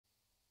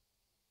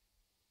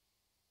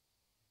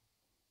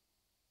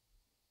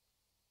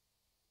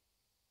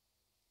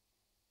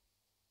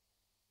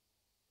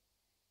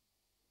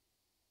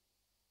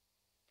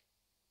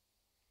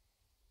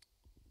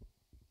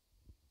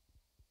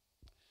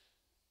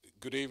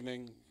Good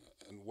evening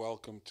and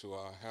welcome to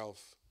our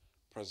health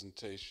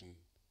presentation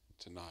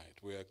tonight.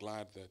 We are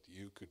glad that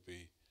you could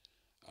be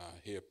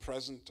here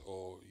present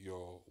or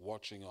you're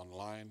watching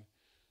online.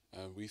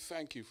 We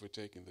thank you for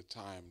taking the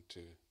time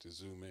to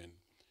zoom in.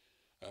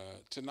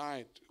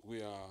 Tonight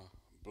we are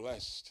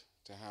blessed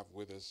to have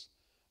with us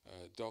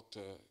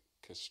Dr.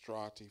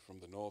 Kastrati from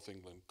the North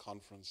England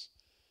Conference.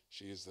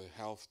 She is the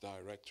health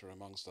director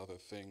amongst other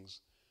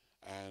things,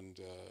 and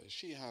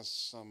she has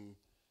some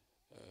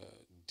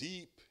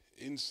deep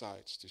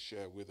insights to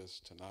share with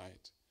us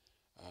tonight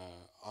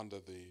under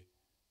the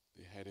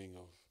heading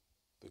of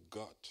the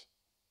gut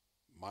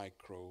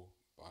microbiome.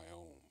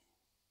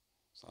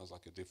 Sounds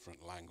like a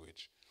different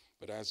language,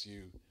 but as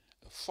you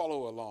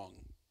follow along,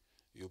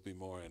 you'll be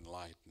more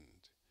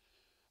enlightened.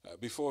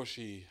 Before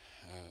she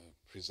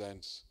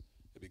presents,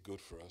 it'd be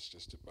good for us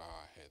just to bow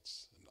our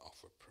heads and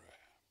offer prayer.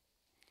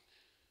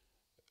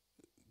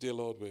 Dear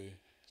Lord, we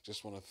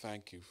just want to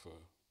thank you for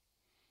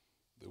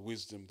the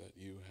wisdom that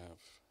you have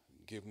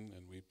given,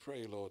 and we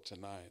pray, Lord,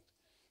 tonight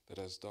that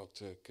as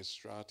Dr.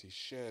 Kastrati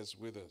shares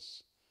with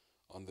us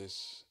on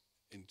this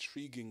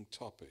intriguing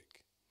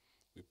topic,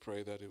 we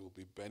pray that it will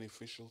be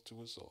beneficial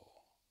to us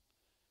all.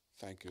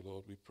 Thank you,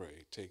 Lord, we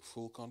pray. Take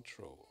full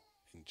control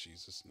in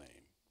Jesus'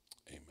 name.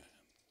 Amen.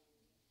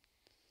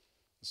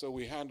 So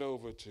we hand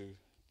over to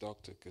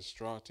Dr.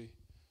 Kastrati,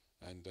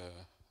 and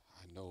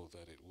I know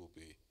that it will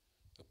be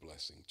a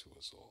blessing to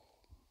us all.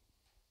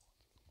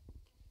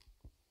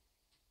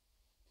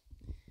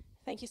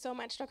 Thank you so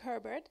much, Dr.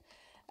 Herbert.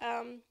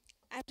 I'm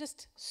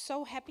just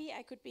so happy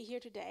I could be here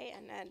today,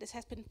 and this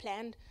has been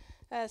planned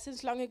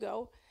since long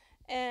ago.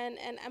 And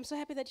I'm so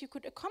happy that you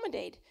could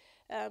accommodate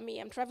me.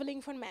 I'm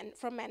traveling from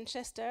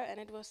Manchester, and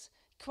it was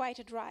quite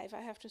a drive, I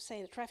have to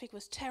say. The traffic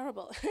was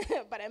terrible,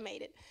 but I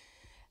made it.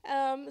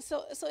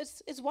 So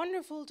it's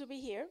wonderful to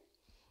be here,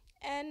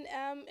 and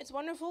it's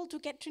wonderful to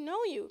get to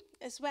know you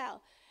as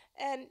well.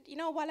 And, you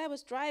know, while I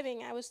was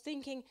driving, I was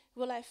thinking,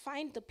 will I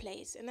find the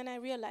place? And then I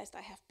realized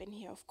I have been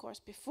here, of course,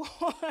 before.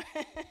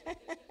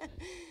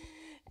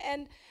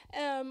 And,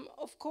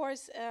 of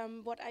course,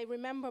 what I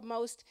remember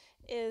most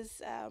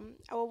is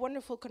our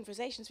wonderful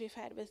conversations we've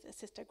had with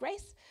Sister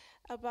Grace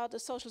about the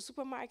social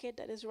supermarket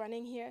that is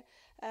running here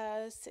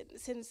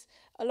since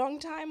a long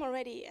time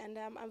already. And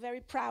I'm very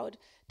proud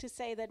to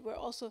say that we're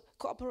also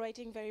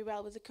cooperating very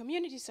well with the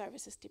Community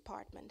Services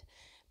Department.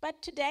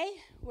 But today,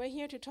 we're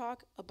here to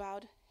talk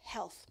about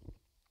health,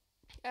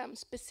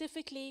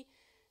 specifically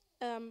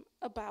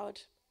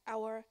about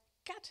our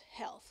gut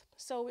health.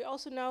 So we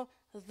also know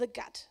the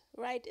gut,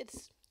 right?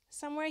 It's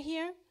somewhere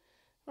here,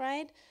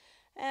 right?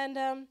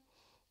 And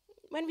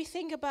when we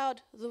think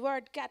about the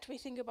word gut, we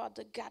think about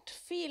the gut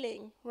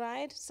feeling,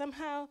 right?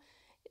 Somehow,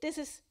 this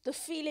is the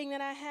feeling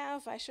that I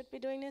have. I should be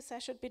doing this, I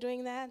should be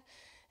doing that.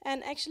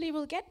 And actually,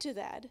 we'll get to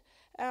that.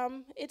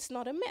 It's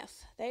not a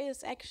myth. There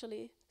is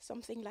actually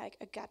something like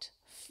a gut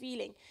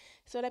feeling.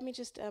 So let me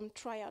just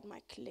try out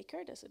my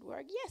clicker. Does it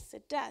work? Yes,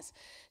 it does.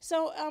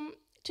 So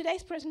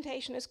today's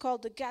presentation is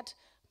called the gut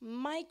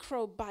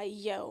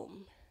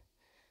microbiome.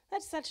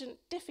 That's such a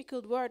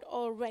difficult word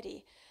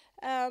already.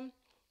 And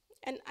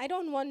I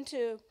don't want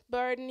to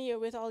burden you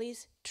with all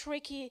these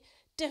tricky,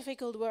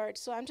 difficult words,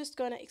 so I'm just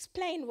going to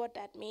explain what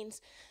that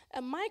means.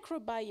 A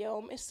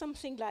microbiome is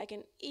something like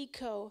an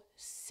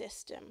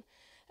ecosystem,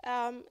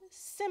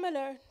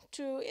 similar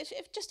to,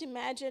 if just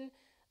imagine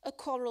a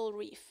coral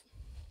reef.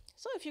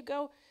 So if you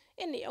go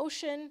in the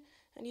ocean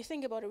and you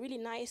think about a really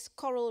nice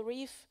coral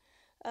reef,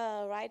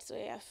 right, so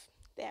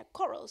there are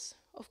corals,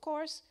 of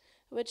course,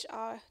 which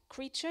are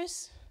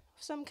creatures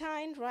of some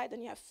kind, right?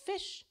 Then you have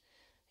fish,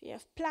 you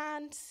have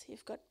plants,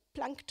 you've got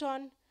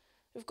plankton,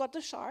 you've got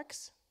the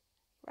sharks,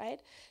 right?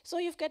 So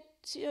you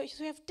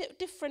have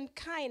different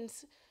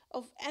kinds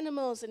of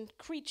animals and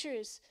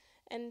creatures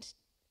and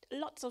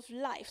lots of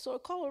life. So a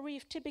coral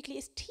reef typically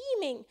is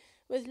teeming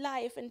with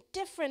life and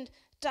different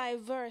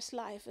diverse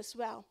life as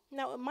well.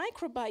 Now, a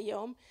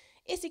microbiome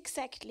is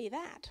exactly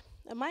that.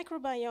 A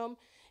microbiome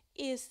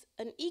is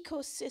an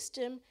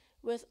ecosystem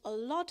with a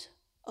lot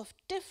of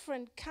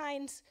different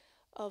kinds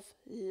of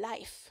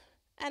life,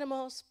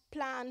 animals,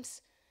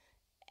 plants,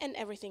 and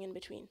everything in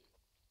between.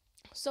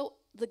 So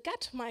the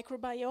gut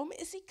microbiome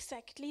is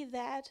exactly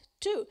that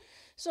too.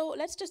 So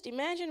let's just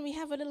imagine we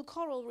have a little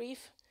coral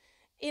reef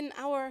in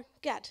our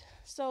gut.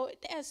 So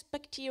there's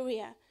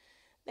bacteria,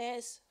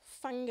 there's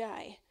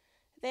fungi,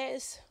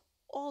 there's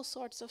all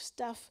sorts of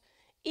stuff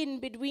in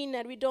between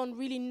that we don't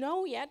really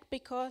know yet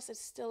because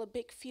it's still a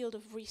big field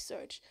of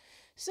research.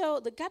 So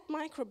the gut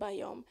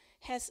microbiome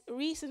has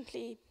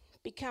recently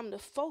become the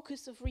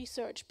focus of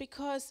research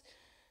because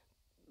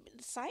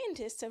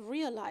scientists have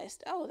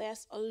realized, oh,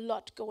 there's a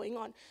lot going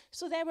on.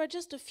 So there were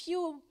just a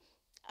few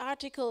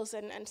articles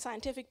and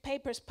scientific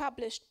papers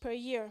published per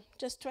year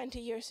just 20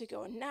 years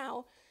ago. And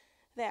now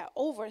there are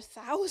over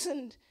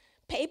 1,000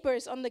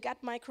 papers on the gut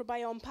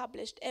microbiome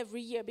published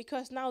every year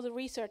because now the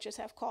researchers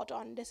have caught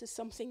on. This is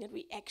something that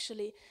we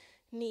actually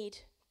need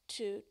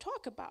to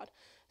talk about.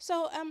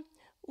 So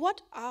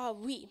what are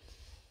we?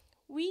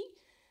 We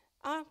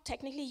are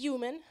technically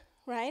human,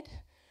 right?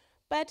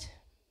 But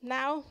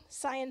now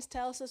science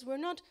tells us we're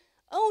not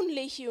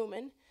only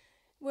human,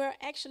 we're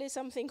actually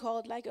something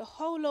called like a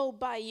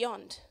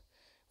holobiont.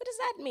 What does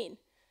that mean?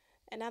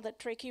 Another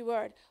tricky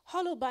word.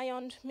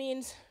 Holobiont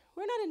means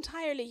we're not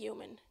entirely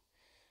human,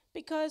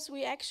 because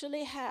we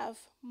actually have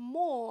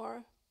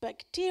more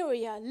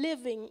bacteria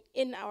living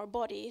in our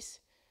bodies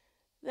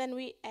than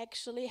we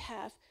actually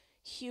have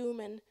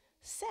human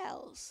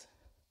cells.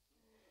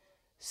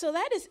 So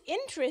that is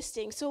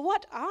interesting. So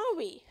what are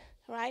we,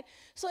 right?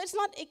 So it's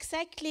not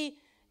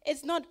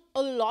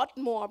a lot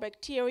more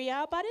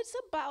bacteria, but it's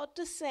about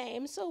the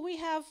same. So we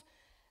have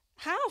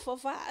half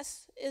of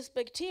us is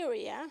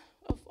bacteria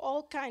of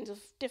all kinds of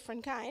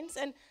different kinds,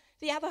 and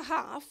the other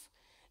half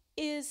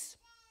is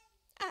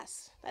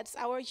us. That's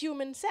our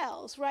human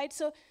cells, right?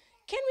 So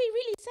can we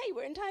really say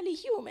we're entirely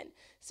human?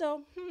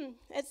 So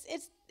it's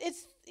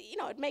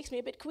it makes me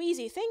a bit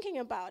queasy thinking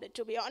about it,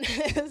 to be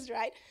honest,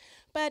 right?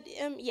 But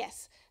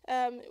yes,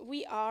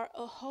 we are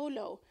a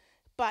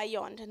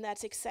holobiont, and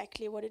that's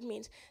exactly what it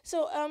means.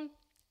 So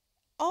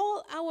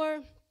all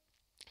our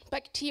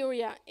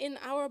bacteria in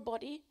our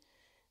body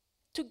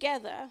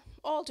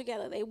all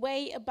together, they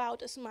weigh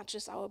about as much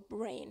as our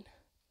brain,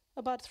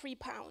 about 3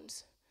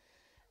 pounds.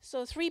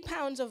 So 3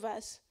 pounds of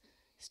us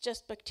is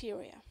just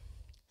bacteria.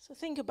 So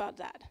think about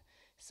that.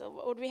 So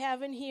what we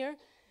have in here,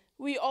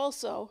 we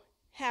also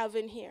have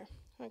in here.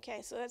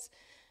 Okay, so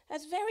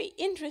that's very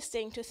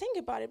interesting to think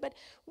about it. But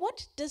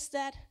what does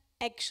that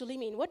actually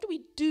mean? What do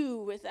we do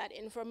with that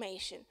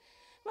information?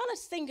 Well,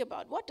 let's think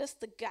about what does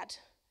the gut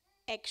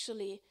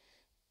actually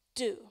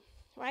do,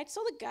 right?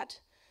 So the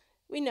gut,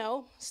 we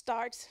know,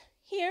 starts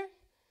here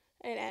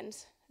and it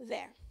ends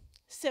there.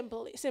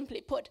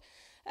 Simply put,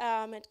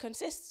 it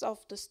consists of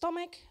the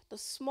stomach, the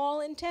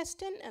small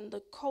intestine, and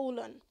the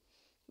colon,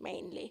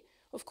 mainly.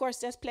 Of course,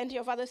 there's plenty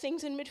of other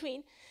things in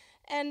between.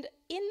 And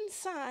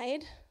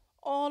inside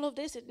all of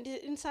this,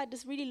 inside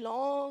this really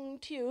long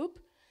tube,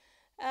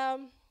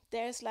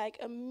 there's like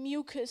a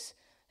mucus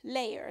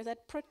layer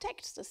that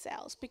protects the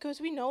cells,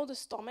 because we know the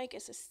stomach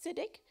is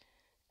acidic,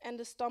 and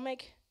the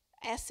stomach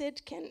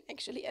acid can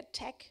actually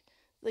attack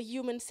the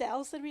human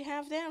cells that we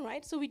have there,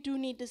 right? So we do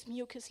need this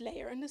mucus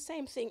layer, and the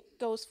same thing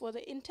goes for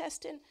the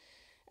intestine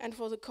and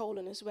for the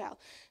colon as well.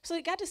 So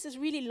the gut is this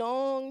really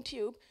long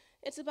tube.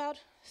 It's about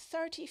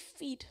 30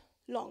 feet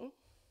long.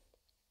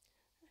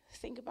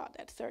 Think about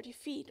that, 30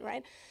 feet,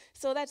 right?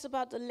 So that's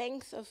about the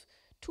length of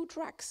 2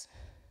 trucks.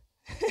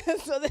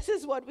 So this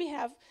is what we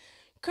have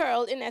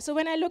curled in there. So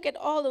when I look at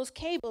all those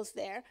cables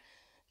there,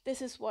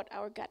 this is what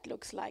our gut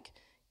looks like,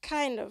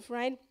 kind of,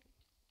 right?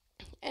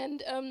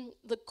 And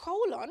the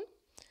colon,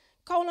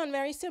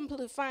 very simple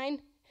to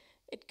find.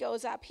 It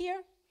goes up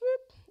here,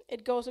 whoop,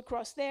 it goes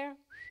across there,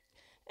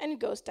 and it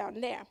goes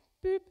down there.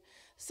 Boop.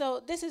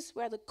 So this is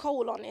where the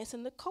colon is,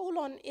 and the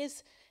colon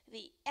is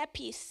the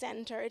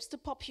epicenter. It's the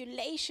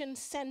population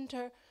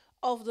center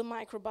of the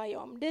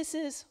microbiome. This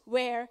is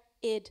where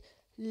it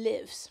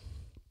lives.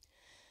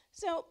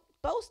 So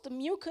both the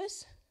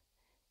mucus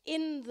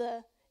in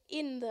the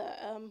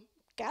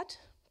gut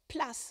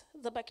plus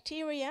the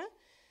bacteria,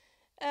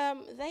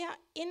 they are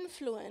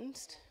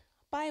influenced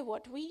by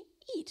what we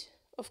eat,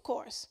 of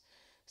course.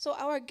 So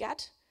our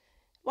gut,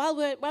 while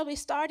we're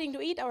starting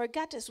to eat, our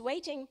gut is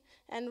waiting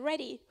and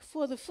ready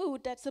for the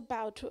food that's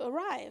about to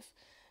arrive,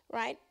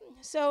 right?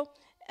 So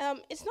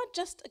it's not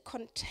just a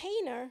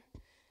container,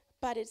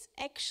 but it's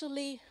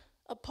actually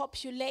a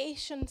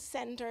population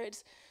center.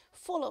 It's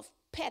full of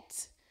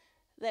pets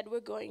that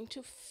we're going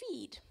to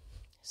feed.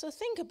 So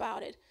think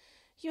about it.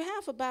 You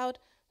have about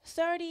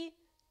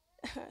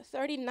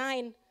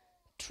 39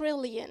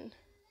 trillion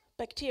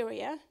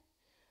bacteria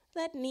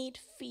that need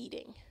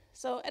feeding.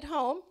 So at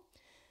home,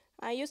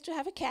 I used to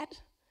have a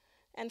cat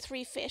and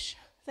 3 fish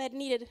that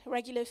needed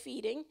regular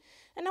feeding.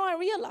 And now I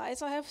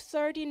realize I have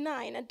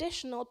 39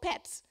 additional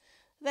pets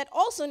that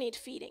also need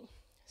feeding.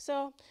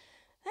 So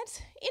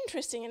that's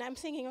interesting. And I'm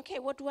thinking, okay,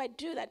 what do I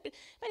do that? But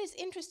it's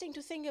interesting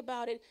to think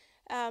about it,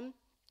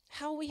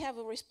 how we have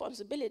a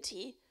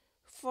responsibility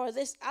for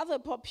this other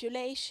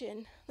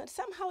population that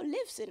somehow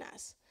lives in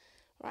us,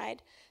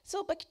 right?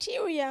 So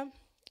bacteria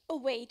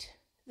await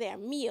their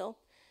meal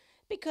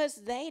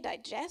because they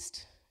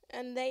digest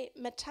and they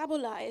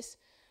metabolize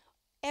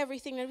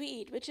everything that we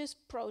eat, which is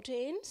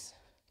proteins,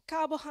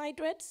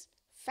 carbohydrates,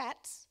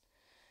 fats,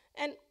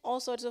 and all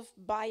sorts of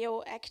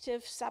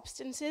bioactive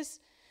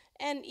substances,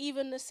 and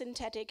even the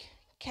synthetic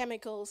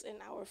chemicals in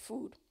our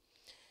food.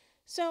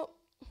 So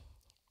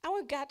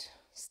our gut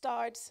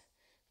starts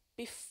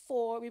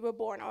before we were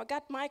born. Our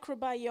gut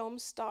microbiome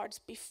starts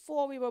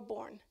before we were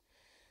born.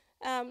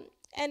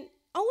 And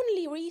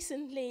only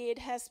recently it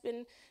has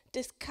been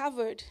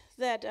discovered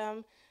that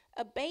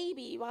a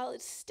baby, while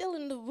it's still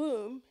in the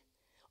womb,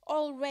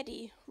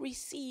 already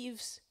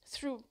receives,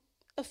 through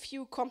a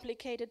few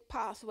complicated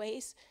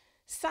pathways,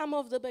 some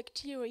of the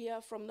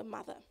bacteria from the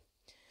mother.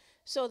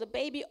 So the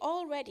baby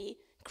already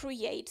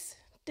creates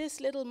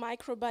this little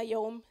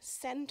microbiome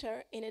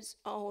center in its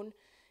own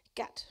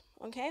gut,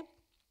 okay?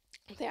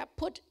 They are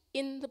put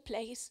in the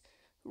place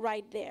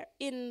right there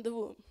in the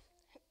womb.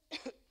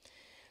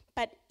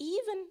 But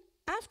even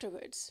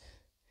afterwards,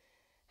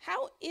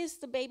 how is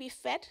the baby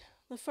fed?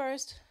 The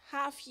first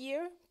half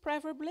year,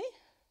 preferably,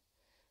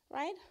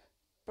 right?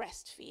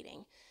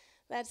 Breastfeeding.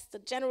 That's the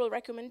general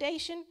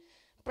recommendation.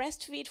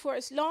 Breastfeed for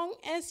as long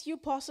as you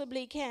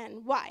possibly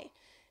can. Why?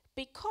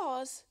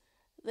 Because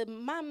the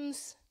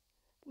mom's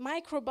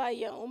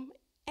microbiome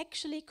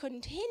actually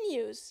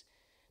continues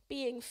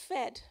being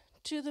fed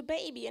to the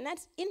baby. And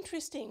that's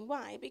interesting.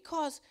 Why?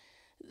 Because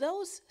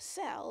those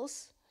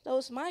cells,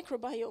 those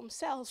microbiome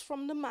cells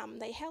from the mom,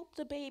 they help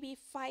the baby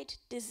fight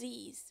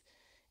disease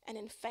and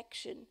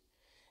infection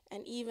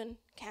and even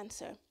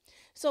cancer.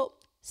 So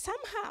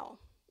somehow,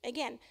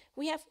 again,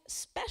 we have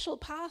special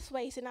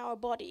pathways in our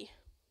body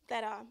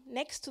that are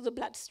next to the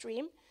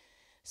bloodstream.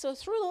 So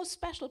through those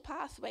special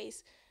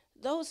pathways,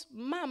 those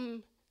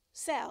mom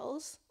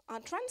cells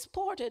are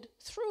transported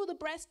through the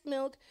breast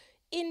milk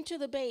into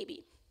the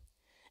baby.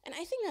 And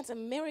I think that's a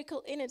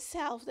miracle in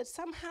itself, that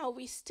somehow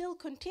we still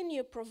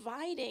continue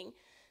providing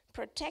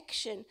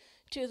protection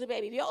to the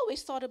baby. We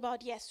always thought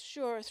about, yes,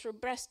 sure, through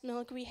breast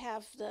milk we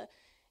have the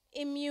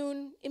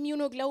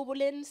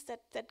immunoglobulins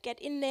that get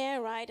in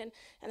there, right, and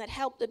that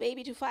help the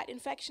baby to fight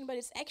infection. But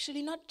it's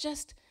actually not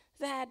just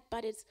that,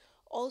 but it's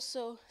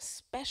also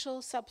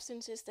special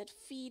substances that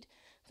feed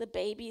the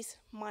baby's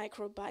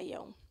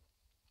microbiome.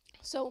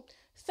 So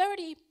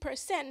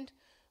 30%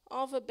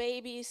 of a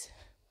baby's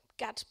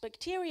gut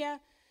bacteria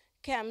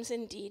comes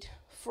indeed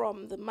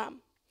from the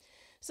mom.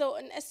 So,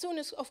 and as soon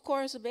as, of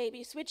course, a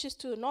baby switches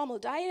to a normal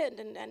diet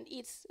and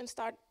eats and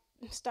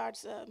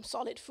starts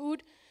solid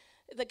food,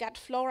 the gut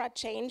flora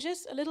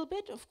changes a little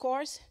bit, of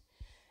course,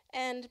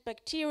 and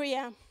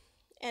bacteria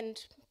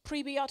and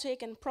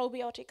prebiotic and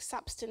probiotic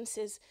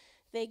substances,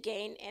 they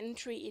gain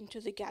entry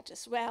into the gut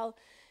as well.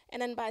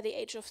 And then by the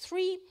age of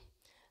 3,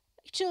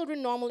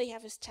 children normally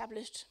have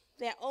established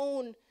their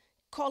own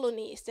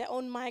colonies, their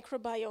own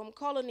microbiome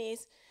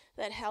colonies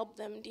that help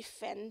them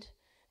defend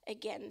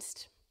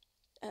against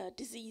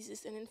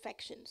diseases and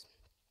infections.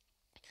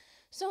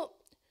 So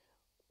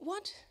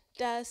what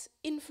does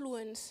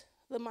influence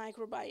the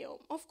microbiome?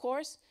 Of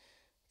course,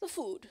 the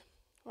food,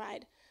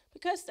 right?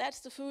 Because that's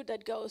the food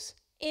that goes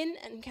in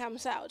and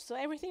comes out. So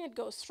everything that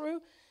goes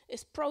through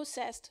is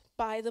processed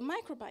by the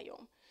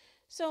microbiome.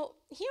 So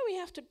here we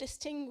have to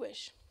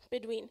distinguish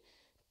between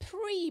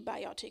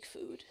prebiotic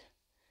food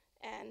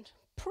and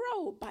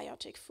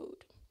probiotic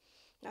food.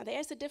 Now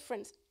there's a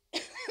difference.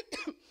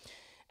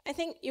 I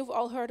think you've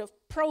all heard of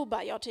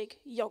probiotic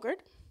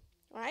yogurt,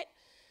 right?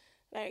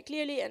 Very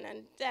clearly, and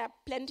there are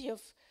plenty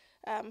of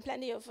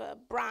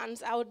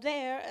brands out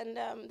there, and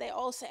they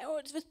all say, oh,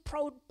 it's with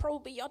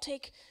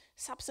probiotic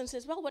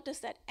substances. Well, what does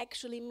that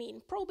actually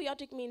mean?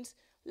 Probiotic means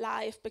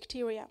live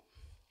bacteria.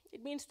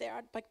 It means there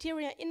are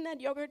bacteria in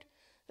that yogurt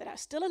that are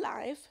still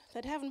alive,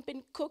 that haven't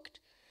been cooked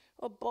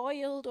or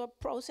boiled or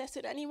processed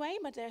in any way,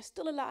 but they're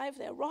still alive,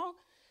 they're raw.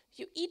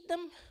 You eat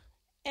them,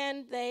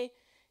 and they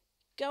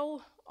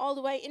go all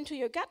the way into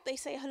your gut, they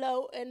say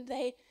hello, and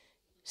they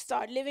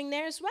start living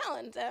there as well,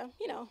 and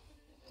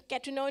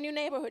get to know a new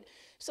neighborhood.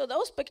 So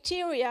those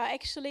bacteria,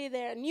 actually,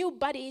 they're new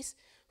buddies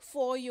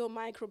for your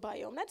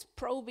microbiome. That's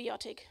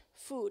probiotic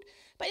food.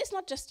 But it's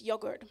not just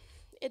yogurt.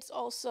 It's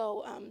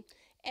also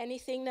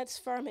anything that's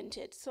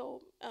fermented.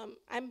 So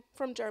I'm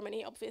from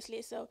Germany,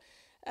 obviously, so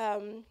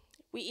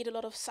we eat a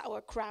lot of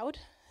sauerkraut.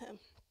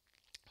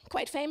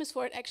 Quite famous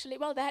for it, actually.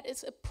 Well, that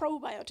is a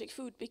probiotic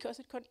food because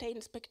it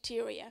contains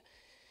bacteria.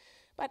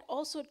 But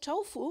also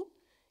tofu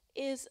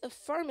is a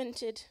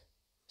fermented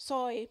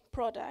soy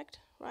product,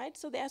 right?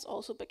 So there's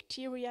also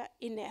bacteria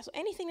in there. So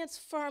anything that's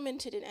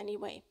fermented in any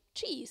way,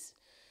 cheese,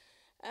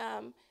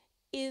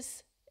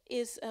 is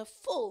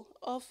full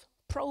of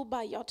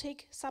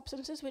probiotic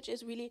substances, which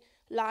is really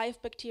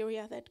live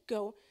bacteria that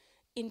go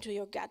into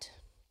your gut.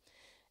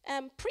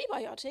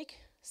 Prebiotic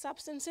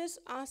substances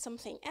are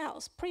something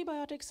else.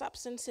 Prebiotic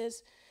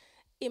substances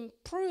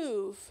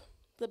improve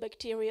the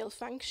bacterial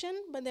function,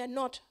 but they're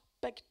not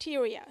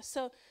bacteria.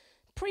 So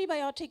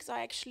prebiotics are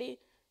actually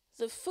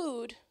the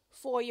food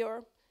for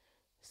your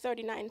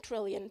 39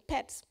 trillion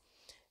pets.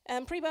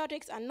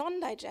 Prebiotics are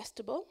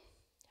non-digestible,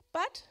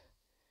 but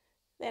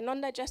they're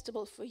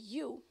non-digestible for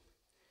you,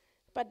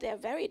 but they're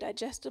very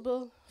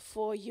digestible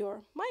for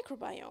your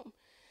microbiome.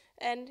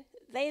 And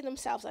they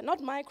themselves are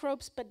not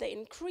microbes, but they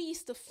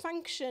increase the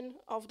function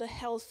of the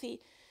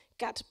healthy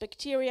gut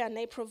bacteria, and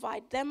they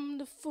provide them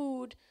the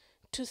food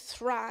to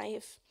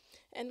thrive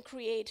and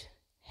create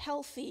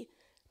healthy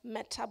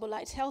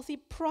metabolites, healthy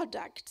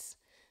products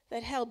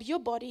that help your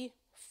body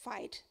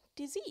fight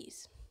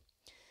disease.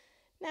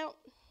 Now,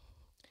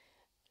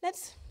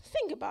 let's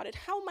think about it.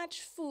 How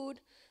much food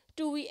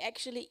do we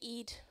actually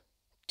eat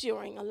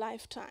during a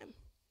lifetime?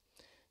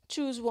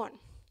 Choose one.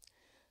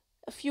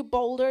 A few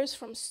boulders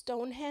from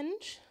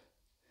Stonehenge,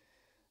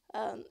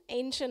 an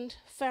ancient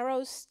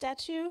pharaoh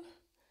statue,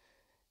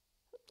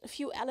 a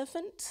few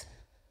elephants,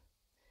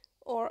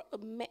 or a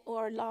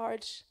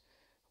large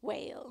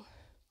whale.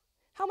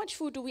 How much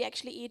food do we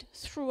actually eat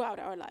throughout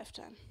our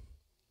lifetime?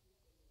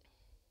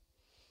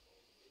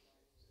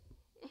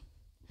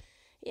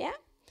 Yeah?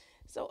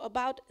 So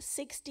about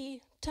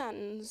 60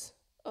 tons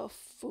of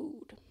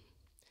food.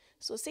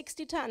 So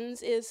 60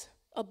 tons is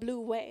a blue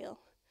whale.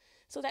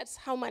 So that's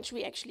how much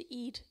we actually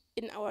eat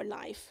in our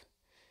life.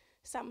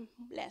 Some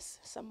less,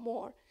 some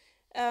more.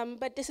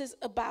 But this is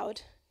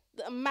about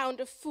the amount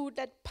of food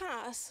that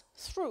pass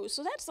through.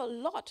 So that's a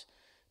lot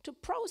to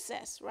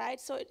process,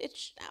 right? So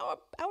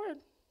our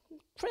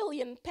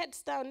trillion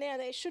pets down there,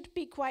 they should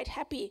be quite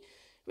happy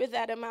with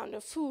that amount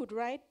of food,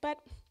 right? But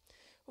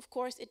of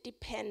course it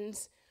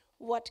depends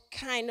what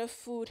kind of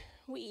food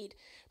we eat.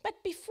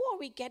 But before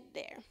we get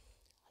there,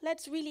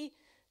 let's really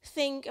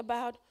think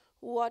about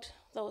what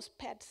those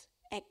pets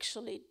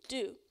actually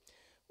do.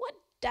 What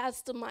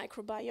does the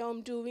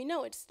microbiome do? We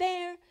know it's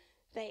there.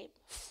 They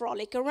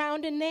frolic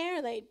around in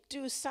there. They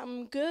do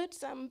some good,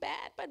 some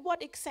bad. But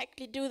what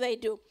exactly do they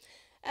do?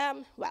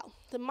 Well,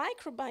 the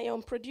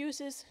microbiome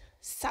produces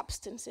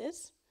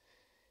substances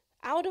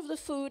out of the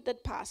food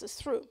that passes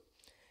through.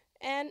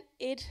 And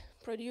it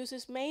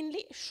produces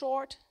mainly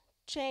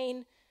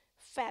short-chain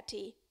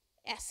fatty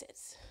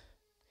acids,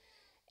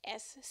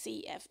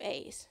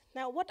 SCFAs.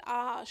 Now, what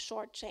are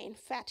short-chain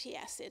fatty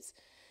acids?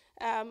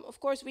 Of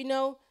course, we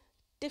know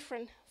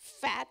different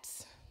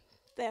fats.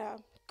 They're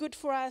good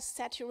for us,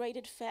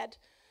 saturated fat,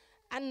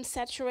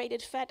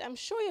 unsaturated fat. I'm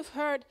sure you've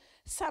heard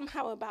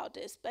somehow about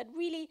this, but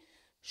really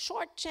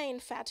short-chain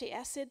fatty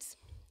acids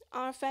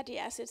are fatty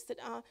acids that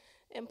are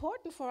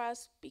important for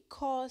us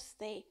because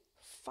they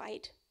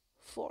fight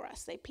for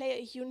us. They play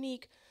a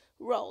unique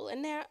role.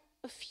 And there are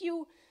a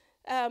few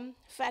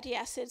fatty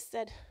acids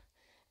that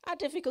are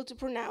difficult to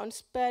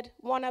pronounce, but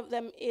one of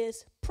them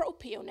is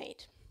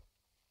propionate.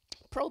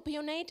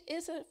 Propionate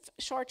is a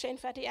short-chain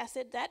fatty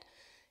acid that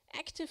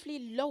actively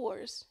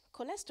lowers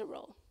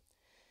cholesterol.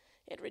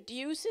 It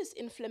reduces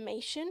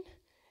inflammation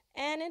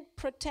and it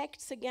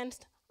protects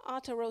against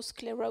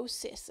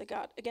atherosclerosis,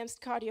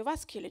 against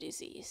cardiovascular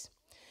disease.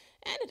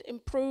 And it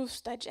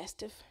improves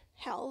digestive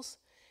health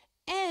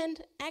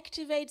and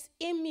activates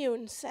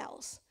immune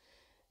cells.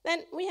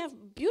 Then we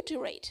have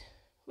butyrate,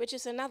 which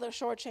is another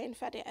short-chain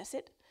fatty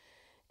acid,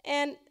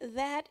 and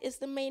that is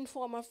the main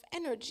form of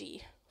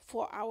energy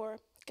for our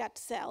gut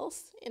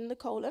cells in the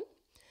colon,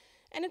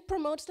 and it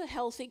promotes the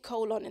healthy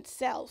colon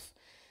itself.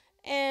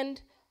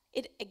 And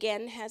it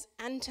again has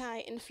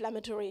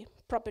anti-inflammatory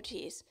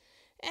properties,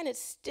 and it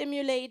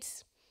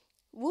stimulates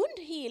wound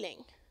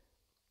healing.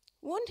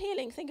 Wound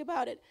healing, think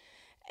about it.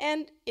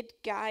 And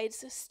it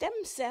guides stem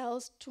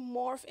cells to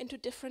morph into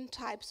different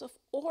types of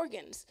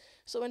organs.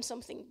 So when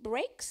something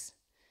breaks,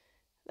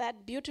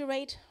 that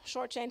butyrate,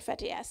 short-chain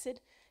fatty acid,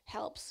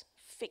 helps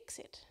fix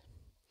it.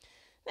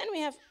 Then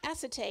we have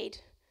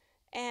acetate,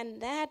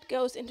 and that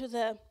goes into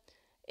the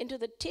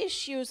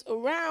tissues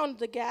around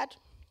the gut,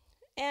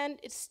 and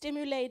it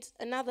stimulates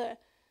another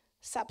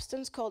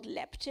substance called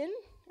leptin.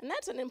 And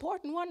that's an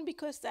important one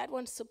because that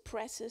one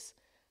suppresses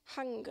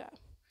hunger.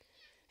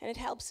 And it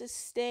helps us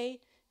stay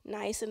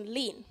nice and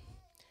lean.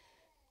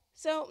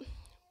 So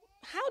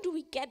how do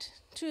we get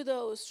to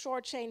those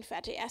short-chain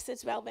fatty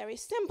acids? Well, very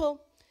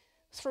simple,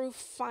 through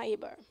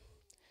fiber.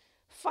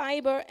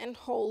 Fiber and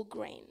whole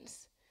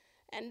grains.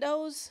 And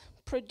those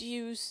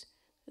produce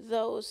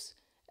this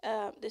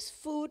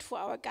food for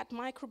our gut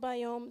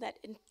microbiome that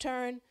in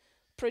turn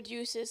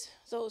produces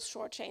those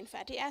short-chain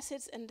fatty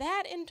acids, and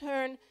that in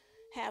turn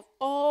have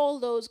all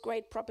those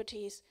great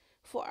properties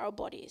for our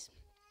bodies.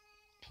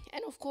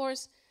 And of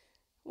course,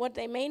 what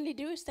they mainly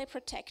do is they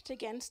protect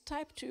against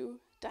type 2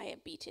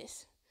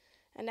 diabetes.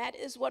 And that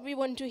is what we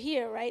want to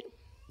hear, right?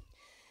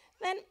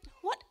 Then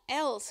what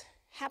else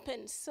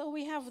happens? So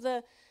we have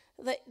the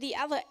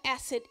other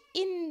acid,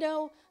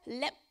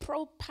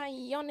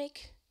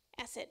 indolepropionic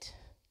acid.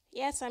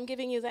 Yes, I'm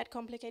giving you that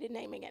complicated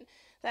name again.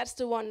 That's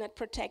the one that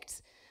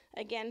protects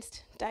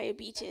against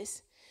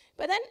diabetes.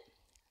 But then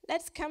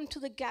let's come to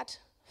the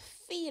gut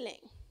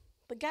feeling.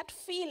 The gut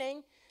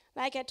feeling,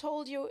 like I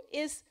told you,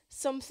 is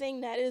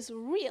something that is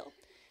real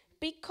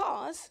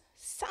because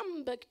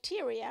some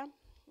bacteria,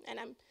 and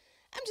I'm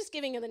just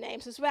giving you the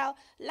names as well,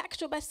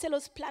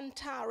 Lactobacillus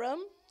plantarum,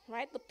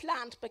 right, the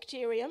plant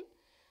bacterium,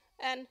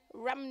 and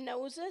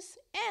Rhamnosus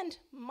and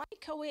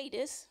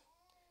Mycoides,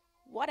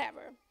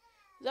 whatever.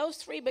 Those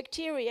three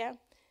bacteria,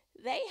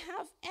 they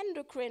have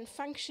endocrine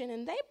function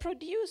and they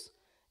produce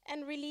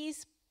and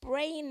release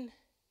brain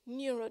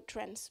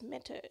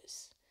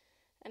neurotransmitters.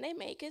 And they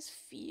make us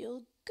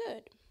feel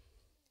good.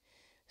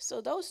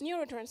 So those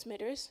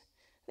neurotransmitters,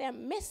 they're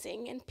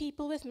missing in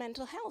people with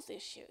mental health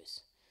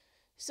issues.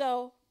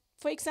 So,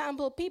 for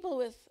example, people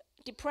with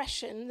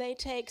depression, they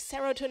take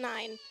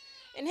serotonin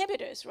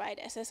inhibitors, right,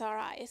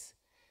 SSRIs,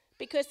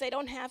 because they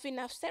don't have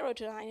enough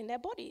serotonin in their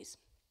bodies.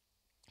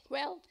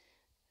 Well,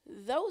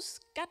 those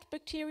gut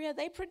bacteria,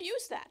 they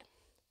produce that.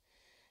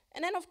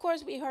 And then, of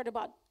course, we heard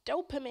about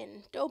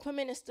dopamine.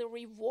 Dopamine is the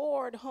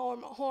reward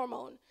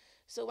hormone.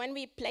 So when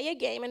we play a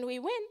game and we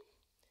win,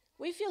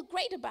 we feel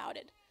great about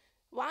it.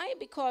 Why?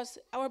 Because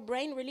our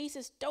brain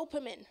releases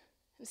dopamine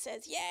and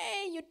says,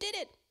 yay, you did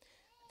it.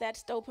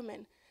 That's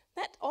dopamine.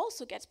 That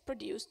also gets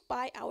produced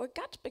by our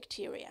gut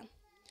bacteria.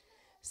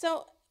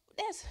 So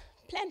there's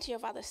plenty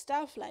of other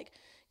stuff like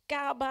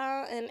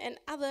GABA and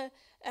other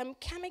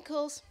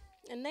chemicals,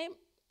 and they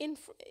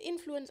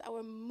influence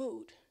our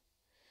mood.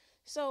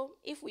 So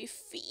if we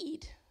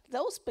feed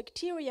those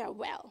bacteria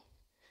well,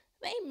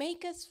 they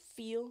make us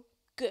feel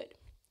good.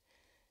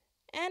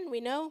 And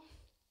we know,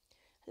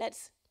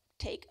 let's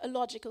take a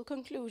logical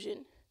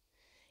conclusion.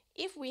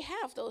 If we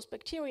have those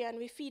bacteria and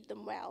we feed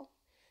them well,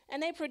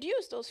 and they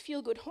produce those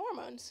feel-good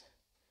hormones,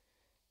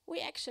 we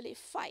actually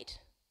fight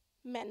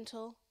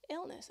mental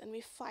illness, and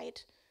we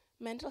fight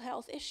mental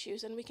health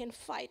issues, and we can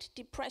fight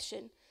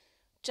depression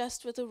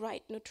just with the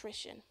right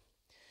nutrition.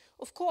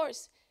 Of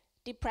course,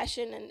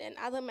 depression and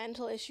other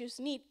mental issues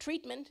need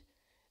treatment,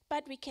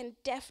 but we can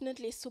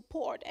definitely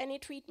support any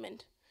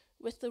treatment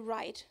with the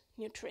right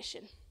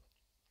nutrition.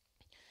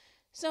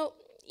 So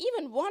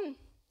even one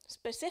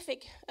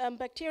specific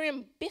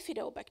bacterium,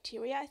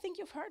 bifidobacteria, I think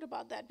you've heard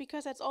about that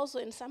because that's also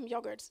in some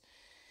yogurts,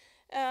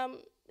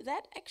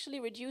 that actually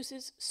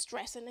reduces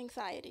stress and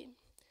anxiety.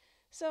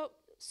 So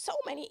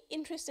many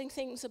interesting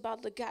things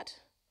about the gut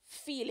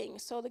feeling.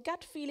 So the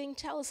gut feeling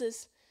tells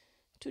us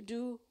to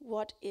do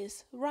what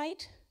is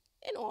right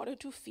in order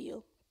to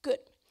feel good.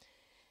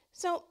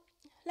 So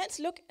let's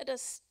look at a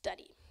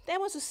study. There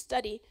was a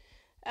study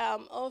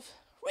of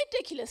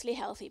ridiculously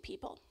healthy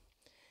people.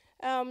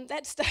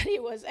 That study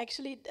was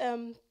actually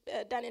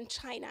done in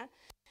China,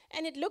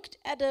 and it looked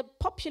at a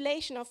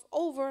population of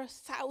over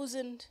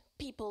 1,000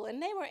 people,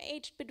 and they were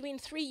aged between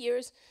 3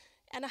 years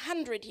and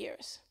 100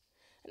 years.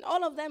 And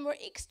all of them were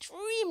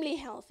extremely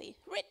healthy,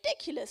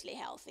 ridiculously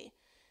healthy.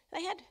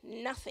 They had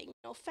nothing,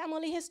 no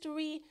family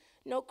history,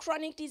 no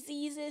chronic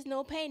diseases,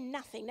 no pain,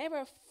 nothing. They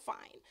were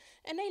fine.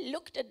 And they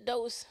looked at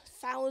those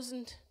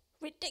 1,000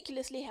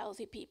 ridiculously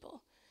healthy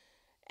people.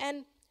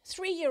 And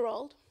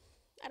 3-year-old,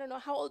 I don't know,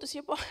 how old is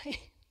your boy?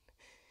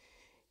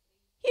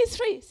 He's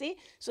 3, see?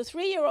 So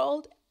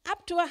 3-year-old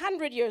up to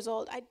 100 years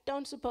old. I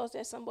don't suppose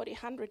there's somebody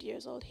 100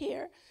 years old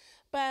here.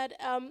 But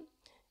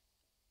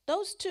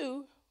those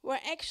two were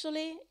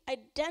actually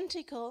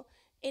identical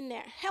in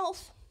their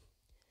health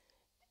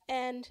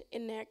and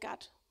in their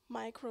gut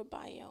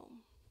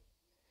microbiome.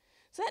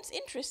 So that's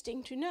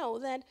interesting to know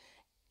that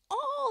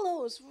all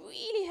those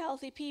really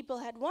healthy people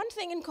had one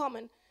thing in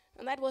common,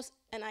 and that was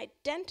an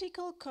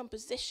identical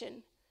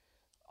composition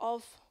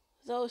of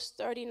those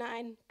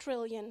 39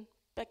 trillion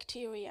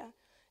bacteria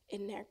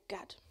in their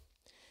gut.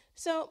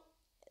 So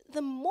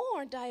the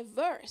more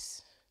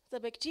diverse the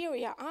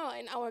bacteria are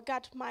in our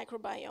gut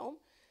microbiome,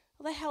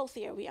 the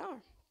healthier we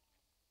are.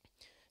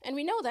 And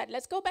we know that.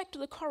 Let's go back to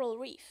the coral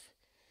reef.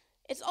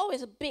 It's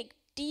always a big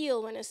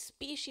deal when a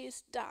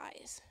species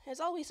dies. It's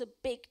always a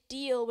big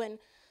deal when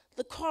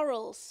the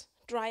corals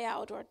dry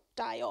out or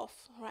die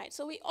off, right?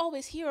 So we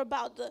always hear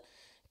about the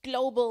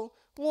global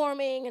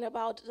warming and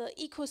about the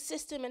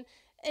ecosystem,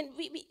 and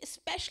we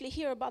especially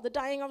hear about the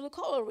dying of the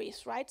coral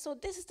reefs, right? So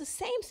this is the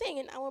same thing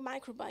in our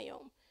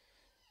microbiome.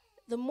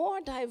 The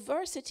more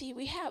diversity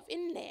we have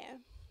in there,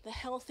 the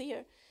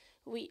healthier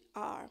we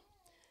are.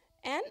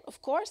 And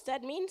of course,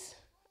 that means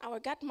our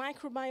gut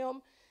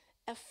microbiome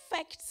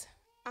affects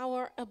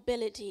our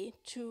ability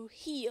to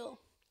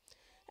heal.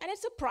 And it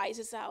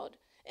surprises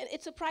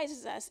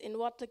us in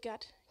what the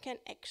gut can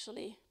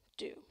actually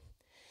do.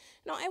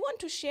 Now, I want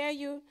to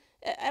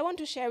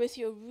share with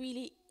you a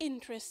really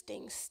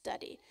interesting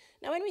study.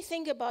 Now, when we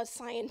think about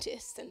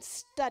scientists and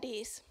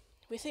studies,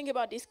 we think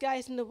about these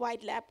guys in the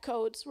white lab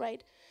coats,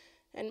 right?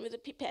 And with the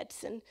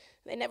pipettes, and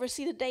they never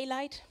see the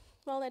daylight.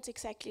 Well, that's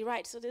exactly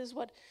right. So this is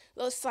what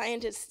those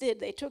scientists did.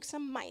 They took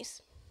some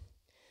mice,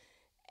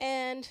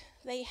 and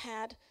they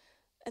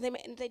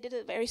did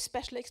a very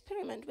special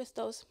experiment with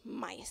those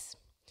mice.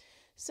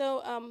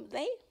 So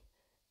they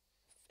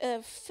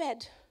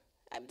fed.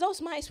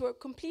 Those mice were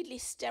completely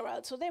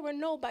sterile, so there were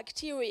no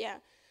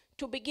bacteria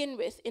to begin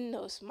with in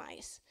those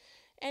mice.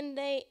 And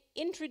they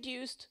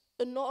introduced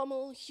a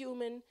normal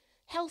human,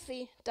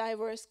 healthy,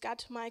 diverse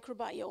gut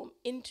microbiome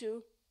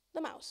into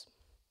the mouse.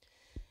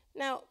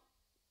 Now,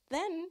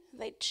 then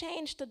they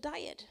changed the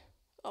diet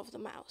of the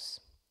mouse,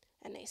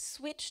 and they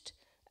switched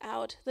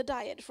out the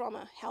diet from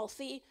a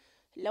healthy,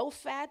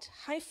 low-fat,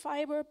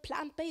 high-fiber,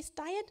 plant-based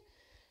diet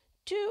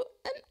to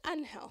an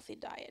unhealthy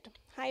diet.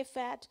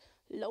 High-fat,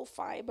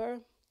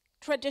 low-fiber,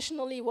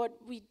 traditionally what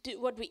we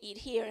eat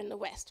here in the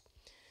West.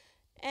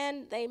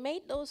 And they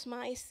made those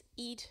mice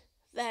eat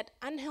that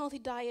unhealthy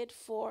diet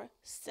for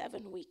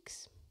 7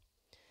 weeks.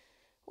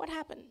 What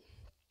happened?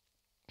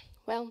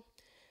 Well,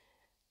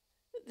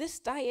 this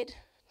diet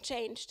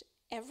changed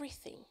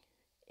everything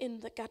in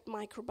the gut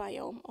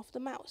microbiome of the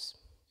mouse.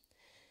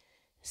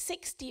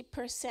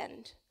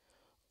 60%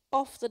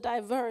 of the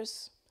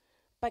diverse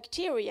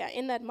bacteria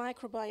in that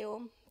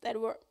microbiome that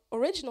were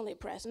originally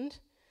present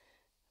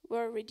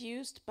were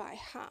reduced by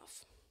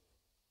half,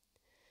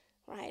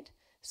 right?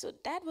 So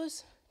that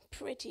was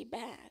pretty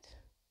bad.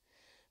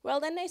 Well,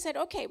 then they said,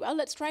 okay, well,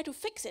 let's try to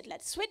fix it.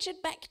 Let's switch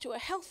it back to a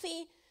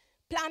healthy,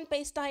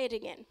 plant-based diet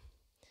again.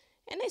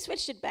 And they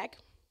switched it back.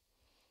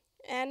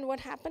 And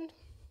what happened?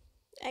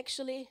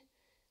 Actually,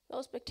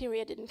 those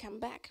bacteria didn't come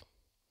back.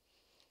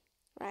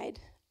 right?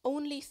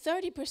 Only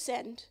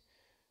 30%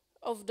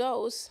 of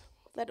those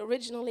that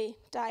originally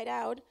died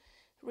out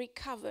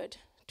recovered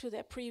to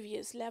their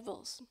previous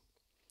levels.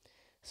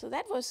 So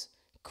that was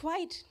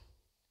quite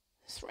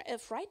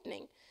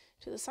frightening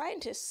to the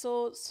scientists.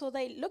 So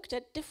they looked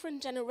at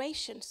different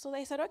generations. So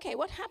they said, okay,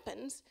 what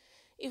happens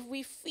if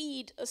we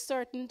feed a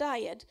certain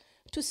diet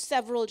to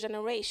several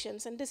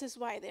generations? And this is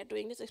why they're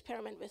doing this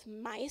experiment with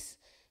mice,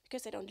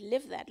 because they don't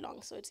live that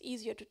long, so it's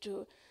easier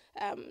to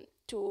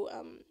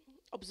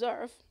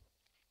observe.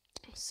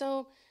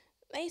 So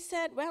they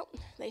said, well,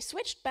 they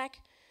switched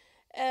back,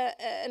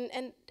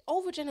 and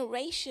over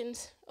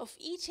generations of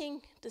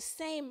eating the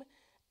same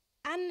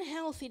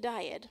unhealthy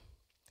diet,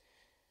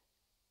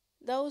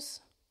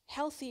 those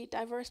healthy,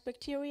 diverse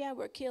bacteria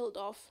were killed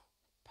off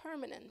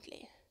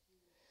permanently.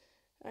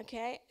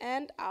 Okay,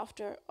 and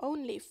after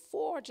only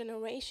 4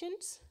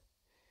 generations,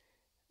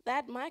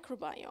 that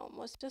microbiome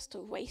was just a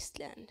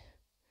wasteland,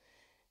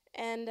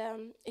 and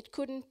it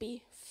couldn't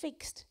be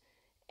fixed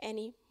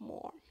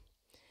anymore.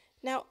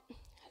 Now,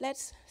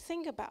 let's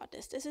think about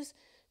this. This is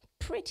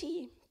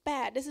pretty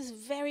bad. This is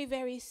very,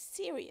 very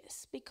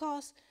serious,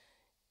 because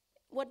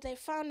what they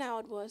found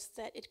out was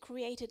that it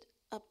created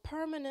a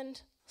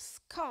permanent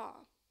scar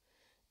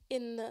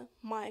in the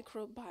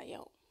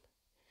microbiome.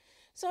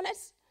 So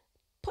let's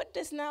put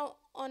this now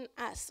on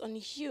us, on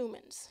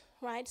humans,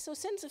 right? So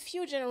since a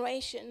few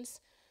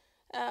generations,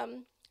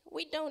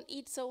 we don't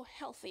eat so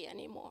healthy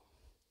anymore.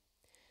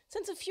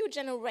 Since a few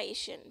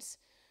generations,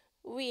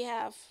 we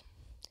have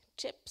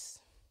chips,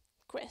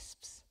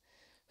 crisps,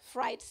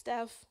 fried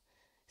stuff,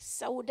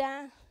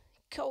 soda,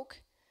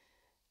 Coke,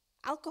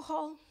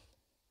 alcohol,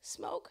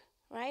 smoke,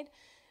 right?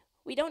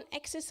 We don't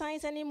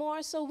exercise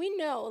anymore, so we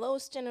know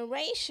those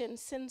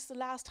generations since the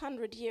last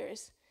 100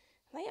 years,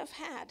 they have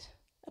had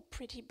a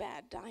pretty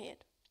bad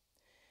diet.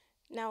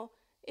 Now,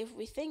 if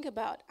we think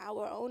about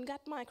our own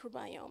gut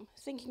microbiome,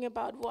 thinking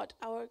about what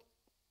our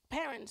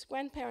parents,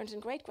 grandparents,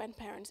 and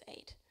great-grandparents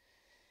ate,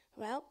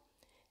 well,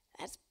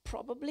 that's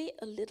probably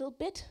a little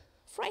bit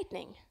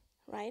frightening,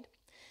 right?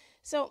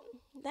 So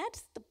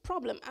that's the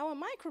problem. Our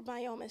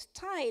microbiome is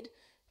tied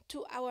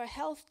to our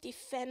health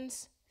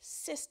defense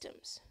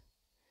systems.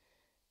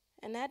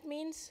 And that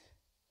means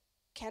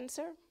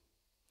cancer,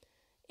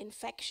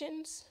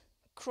 infections,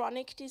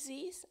 chronic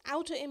disease,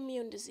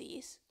 autoimmune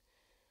disease,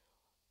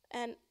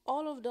 and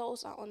all of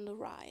those are on the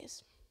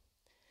rise.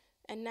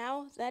 And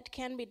now that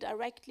can be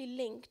directly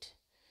linked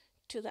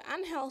to the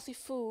unhealthy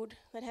food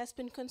that has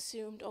been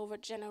consumed over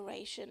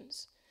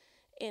generations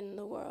in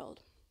the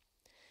world.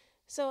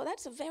 So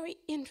that's a very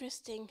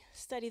interesting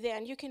study there,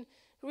 and you can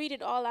read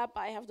it all up.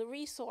 I have the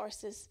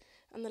resources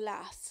on the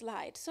last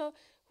slide. So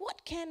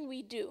what can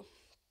we do?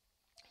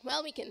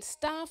 Well, we can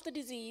starve the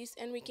disease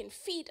and we can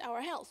feed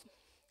our health.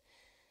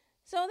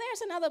 So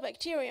there's another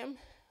bacterium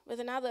with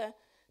another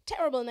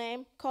terrible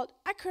name called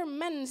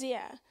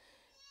Akkermansia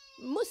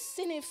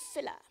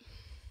mucinifila,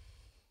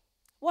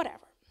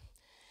 whatever.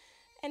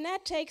 And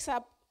that takes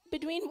up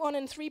between 1%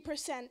 and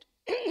 3%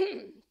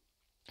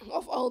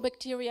 of all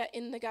bacteria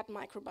in the gut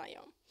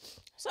microbiome.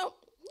 So,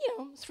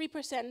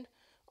 3%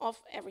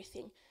 of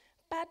everything.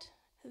 But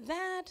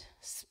that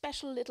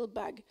special little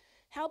bug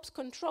helps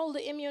control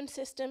the immune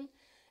system,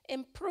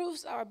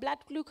 improves our blood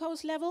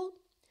glucose level,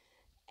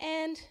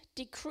 and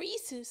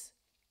decreases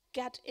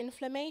gut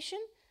inflammation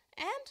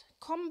and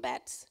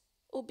combats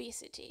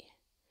obesity.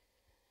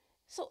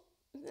 So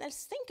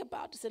let's think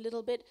about this a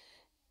little bit.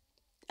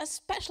 A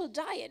special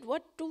diet,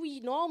 what do we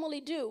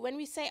normally do when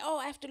we say, oh,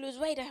 I have to lose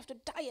weight, I have to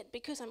diet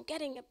because I'm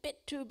getting a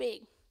bit too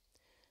big?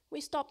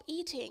 We stop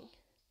eating.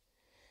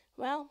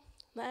 Well,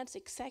 that's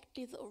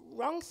exactly the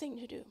wrong thing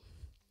to do.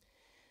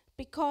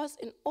 Because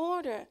in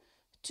order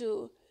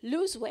to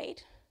lose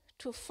weight,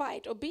 to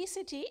fight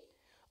obesity,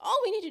 all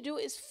we need to do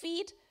is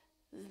feed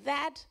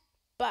that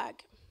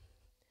bug.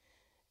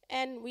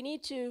 And we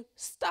need to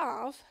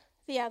starve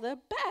the other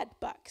bad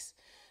bugs.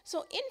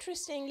 So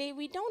interestingly,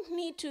 we don't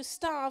need to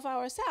starve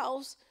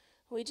ourselves.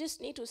 We just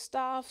need to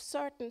starve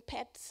certain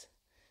pets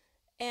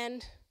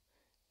and,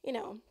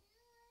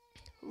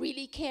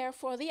 really care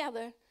for the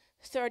other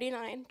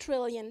 39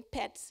 trillion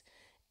pets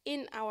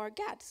in our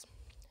guts.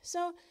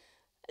 So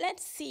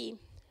let's see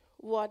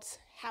what's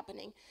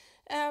happening.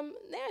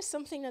 There's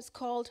something that's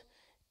called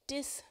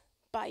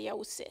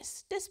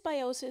dysbiosis.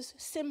 Dysbiosis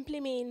simply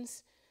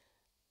means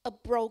a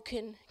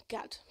broken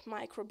gut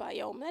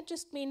microbiome. That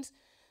just means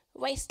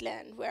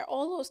wasteland, where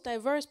all those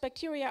diverse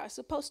bacteria are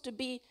supposed to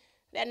be,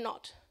 they're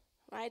not,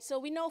 right? So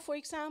we know, for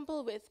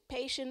example, with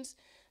patients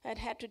that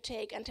had to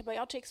take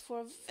antibiotics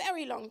for a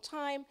very long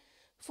time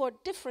for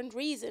different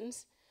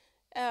reasons,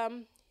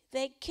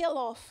 they kill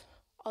off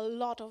a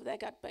lot of their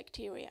gut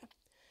bacteria.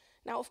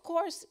 Now, of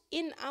course,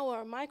 in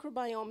our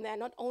microbiome, there are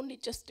not only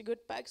just the good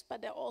bugs,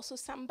 but there are also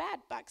some bad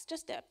bugs,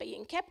 just they're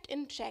being kept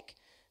in check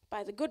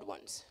by the good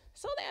ones.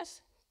 So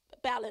there's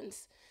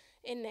balance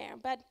in there.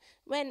 But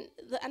when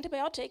the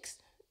antibiotics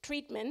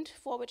treatment,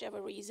 for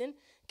whichever reason,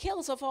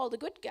 kills off all the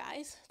good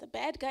guys, the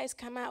bad guys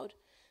come out,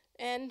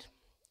 and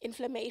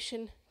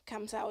inflammation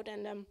comes out,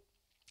 and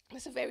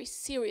It's a very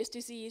serious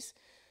disease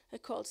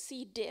called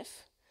C.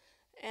 diff,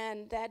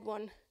 and that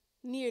one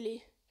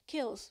nearly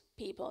kills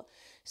people.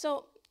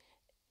 So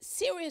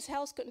serious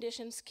health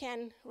conditions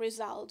can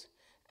result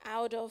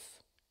out of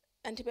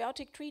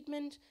antibiotic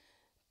treatment,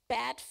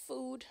 bad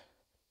food,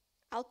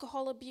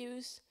 alcohol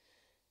abuse,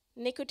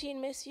 nicotine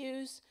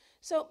misuse.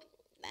 So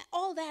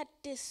all that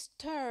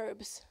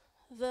disturbs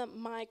the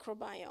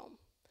microbiome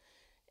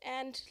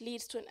and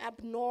leads to an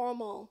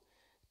abnormal,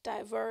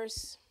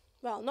 diverse,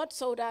 well, not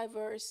so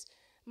diverse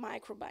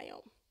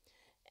microbiome.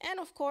 And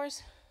of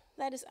course,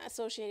 that is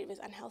associated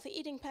with unhealthy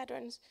eating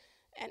patterns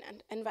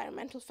and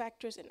environmental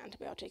factors and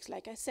antibiotics,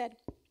 like I said.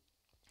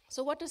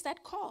 So what does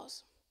that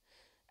cause?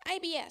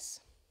 IBS.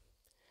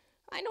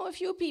 I know a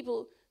few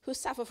people who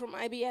suffer from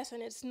IBS,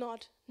 and it's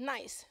not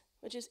nice,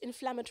 which is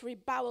inflammatory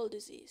bowel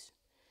disease.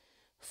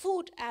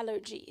 Food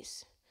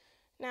allergies.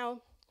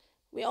 Now,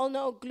 we all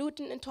know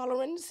gluten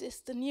intolerance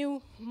is the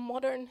new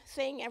modern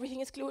thing.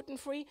 Everything is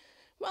gluten-free.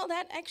 Well,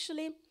 that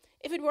actually,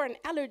 if it were an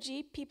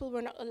allergy, people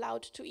were not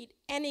allowed to eat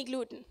any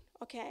gluten,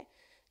 okay?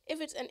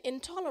 If it's an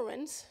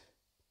intolerance,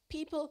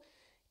 people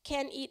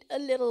can eat a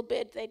little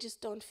bit, they just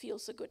don't feel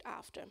so good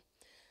after.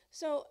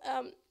 So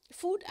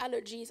food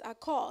allergies are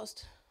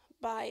caused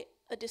by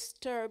a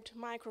disturbed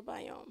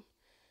microbiome.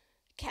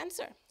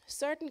 Cancer,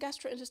 certain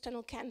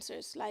gastrointestinal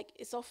cancers like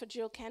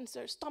esophageal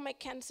cancer, stomach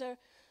cancer,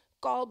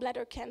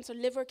 gallbladder cancer,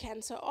 liver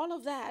cancer, all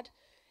of that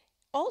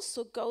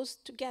also goes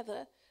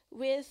together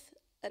with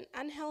an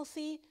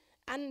unhealthy,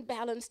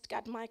 unbalanced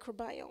gut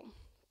microbiome.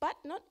 But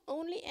not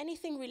only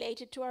anything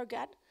related to our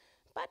gut,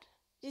 but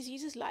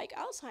diseases like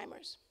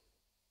Alzheimer's.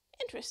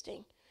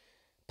 Interesting.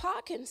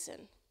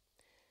 Parkinson,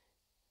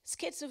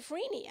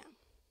 schizophrenia.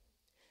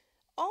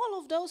 All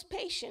of those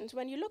patients,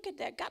 when you look at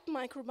their gut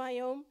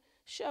microbiome,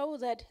 show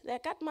that their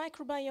gut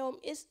microbiome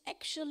is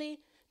actually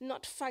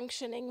not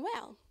functioning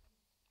well.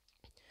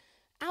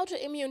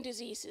 Autoimmune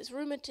diseases,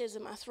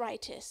 rheumatism,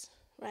 arthritis,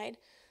 right?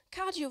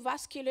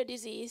 Cardiovascular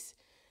disease,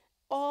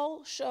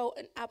 all show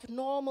an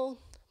abnormal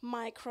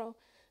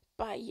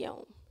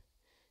microbiome.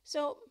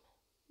 So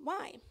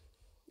why?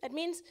 That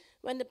means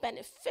when the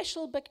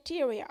beneficial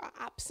bacteria are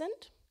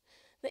absent,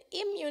 the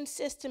immune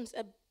system's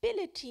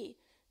ability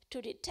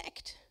to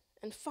detect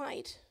and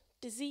fight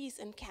disease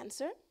and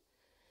cancer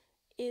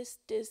is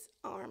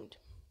disarmed.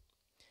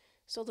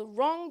 So the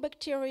wrong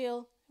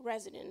bacterial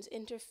residents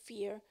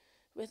interfere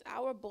with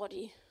our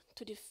body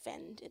to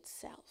defend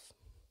itself.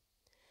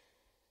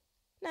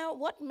 Now,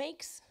 what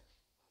makes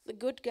the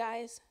good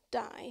guys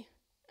die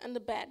and the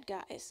bad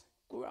guys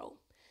grow?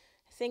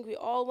 I think we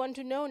all want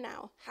to know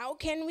now. How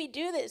can we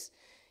do this?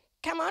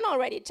 Come on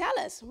already, tell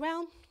us.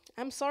 Well,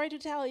 I'm sorry to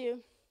tell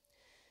you,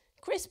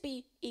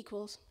 crispy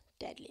equals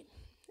deadly.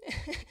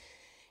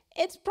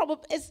 It's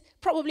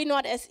probably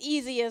not as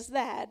easy as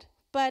that,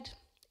 but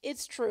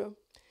it's true.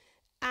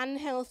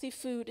 Unhealthy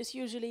food is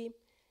usually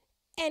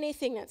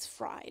anything that's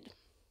fried,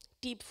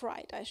 deep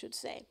fried, I should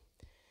say.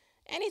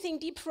 Anything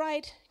deep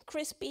fried,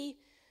 crispy,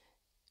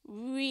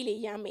 really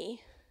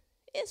yummy,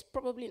 is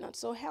probably not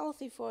so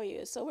healthy for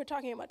you. So we're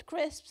talking about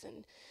crisps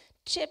and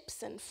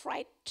chips and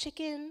fried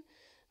chicken,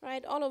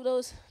 right? All of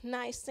those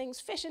nice things,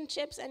 fish and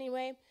chips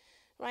anyway,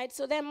 right?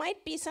 So there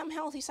might be some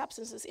healthy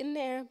substances in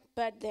there,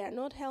 but they're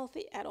not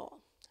healthy at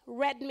all.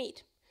 Red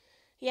meat.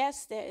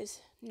 Yes, there is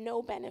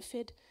no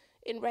benefit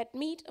in red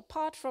meat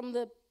apart from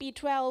the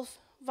B12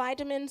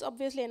 vitamins,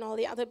 obviously, and all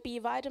the other B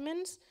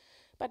vitamins,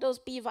 but those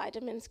B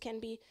vitamins can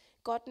be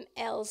gotten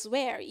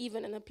elsewhere,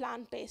 even in a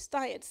plant-based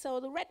diet. So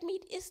the red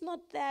meat is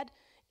not that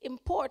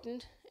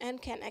important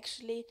and can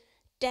actually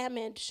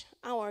damage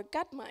our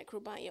gut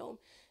microbiome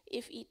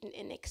if eaten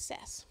in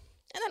excess.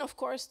 And then, of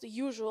course, the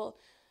usual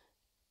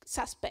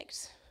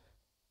suspects,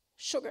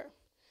 sugar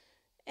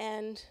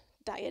and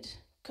Diet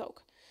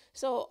Coke.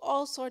 So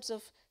all sorts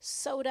of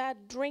soda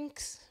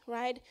drinks,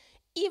 right?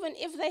 Even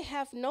if they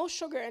have no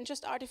sugar and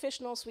just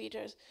artificial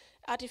sweeteners,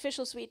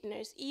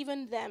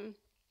 even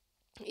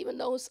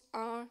those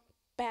are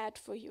bad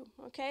for you,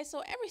 okay?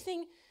 So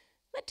everything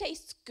that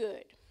tastes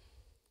good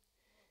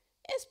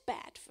is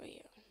bad for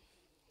you,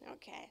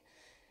 okay?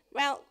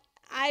 Well,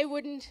 I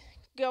wouldn't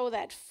go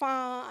that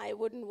far. I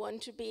wouldn't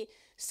want to be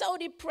so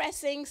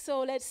depressing,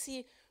 so let's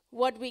see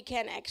what we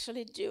can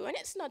actually do. And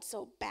it's not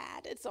so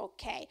bad, it's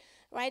okay,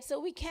 right? So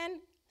we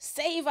can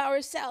save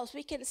ourselves,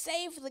 we can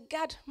save the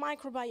gut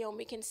microbiome,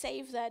 we can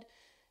save that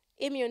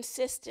immune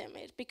system,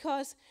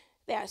 because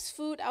there's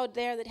food out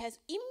there that has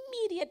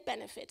immediate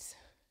benefits,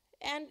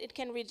 and it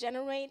can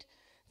regenerate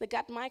the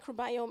gut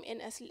microbiome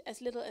in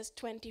as little as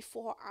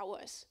 24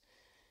 hours.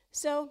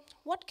 So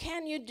what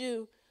can you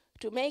do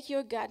to make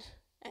your gut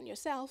and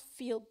yourself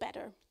feel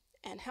better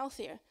and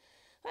healthier?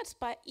 That's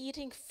by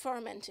eating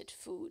fermented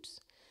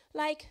foods,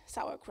 like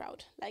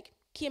sauerkraut, like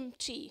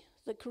kimchi,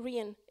 the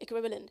Korean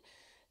equivalent,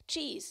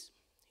 cheese,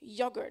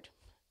 yogurt,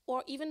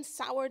 or even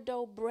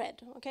sourdough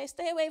bread. Okay,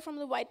 stay away from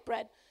the white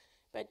bread,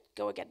 but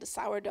go get the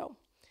sourdough.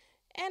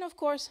 And of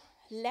course,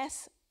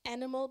 less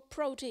animal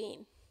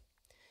protein.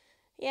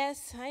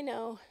 Yes, I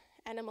know,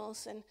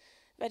 animals and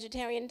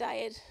vegetarian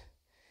diet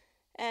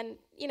And,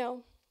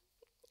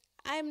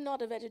 I'm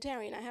not a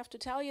vegetarian, I have to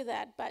tell you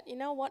that. But you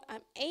know what?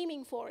 I'm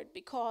aiming for it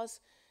because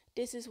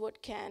this is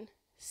what can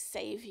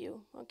save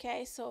you.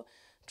 Okay? So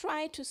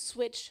try to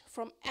switch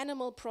from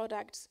animal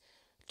products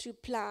to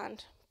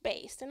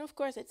plant-based. And of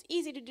course, it's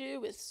easy to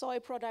do with soy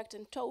products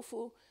and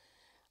tofu.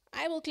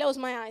 I will close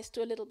my eyes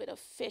to a little bit of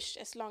fish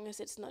as long as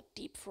it's not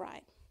deep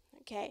fried.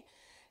 Okay?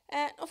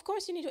 And of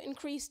course, you need to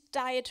increase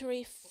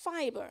dietary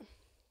fiber.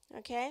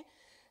 Okay?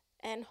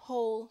 And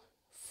whole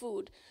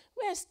food.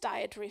 Where's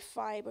dietary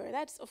fiber?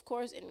 That's, of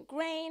course, in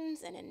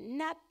grains and in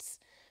nuts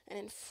and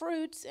in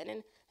fruits and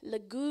in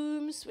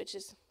legumes, which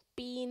is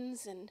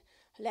beans and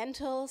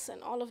lentils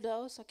and all of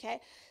those, okay?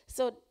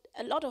 So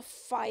a lot of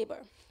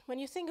fiber. When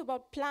you think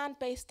about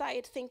plant-based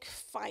diet, think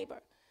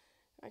fiber,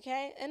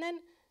 okay? And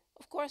then,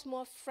 of course,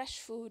 more fresh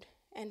food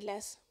and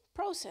less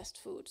processed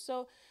food.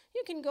 So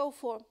you can go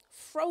for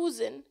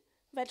frozen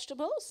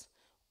vegetables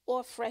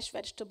or fresh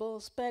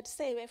vegetables, but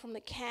stay away from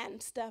the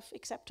canned stuff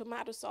except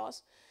tomato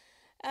sauce.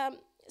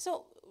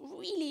 So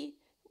really,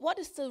 what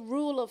is the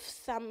rule of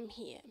thumb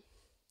here?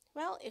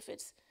 Well, if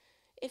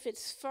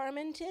it's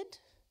fermented,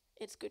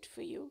 it's good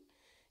for you.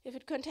 If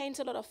it contains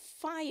a lot of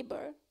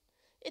fiber,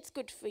 it's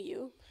good for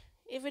you.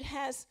 If it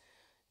has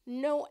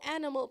no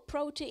animal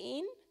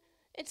protein,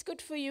 it's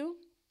good for you.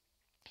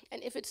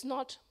 And if it's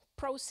not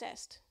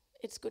processed,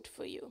 it's good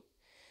for you.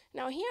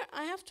 Now here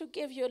I have to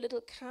give you a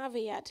little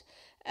caveat,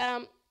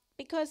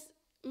 because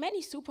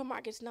many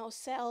supermarkets now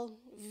sell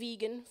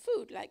vegan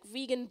food, like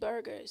vegan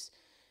burgers,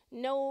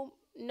 no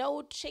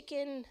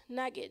chicken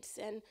nuggets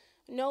and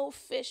no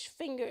fish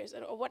fingers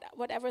or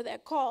whatever they're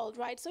called,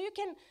 right? So you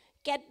can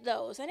get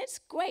those, and it's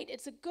great.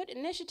 It's a good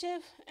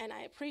initiative, and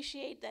I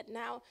appreciate that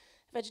now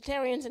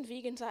vegetarians and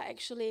vegans are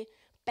actually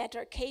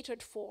better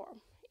catered for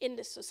in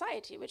this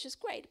society, which is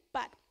great.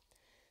 But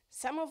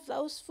some of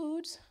those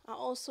foods are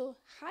also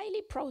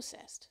highly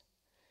processed,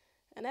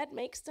 and that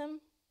makes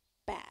them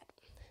bad,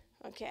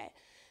 okay?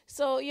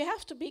 So you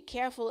have to be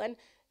careful, and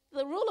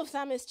the rule of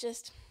thumb is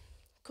just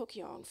cook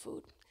your own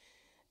food.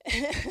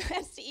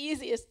 That's the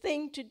easiest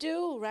thing to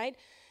do, right?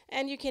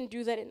 And you can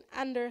do that in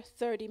under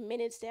 30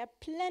 minutes. There are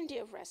plenty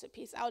of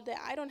recipes out there.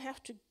 I don't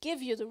have to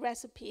give you the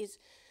recipes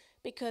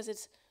because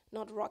it's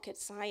not rocket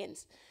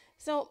science.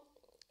 So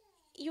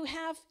you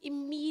have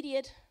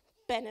immediate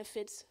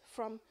benefits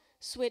from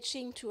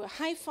switching to a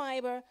high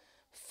fiber,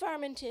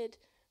 fermented,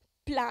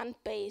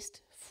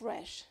 plant-based,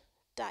 fresh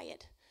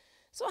diet.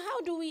 So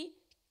how do we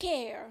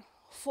care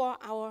for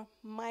our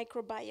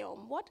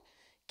microbiome? What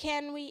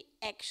can we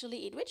actually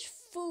eat? Which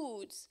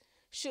foods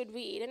should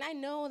we eat? And I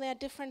know there are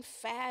different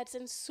fads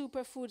and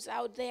superfoods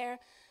out there.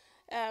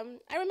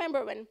 I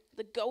remember when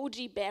the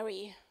goji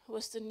berry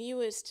was the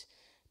newest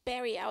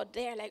berry out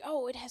there, like,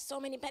 oh, it has so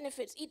many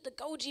benefits, eat the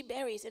goji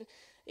berries. And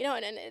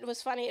and it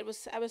was funny,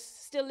 I was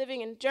still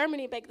living in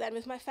Germany back then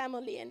with my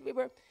family,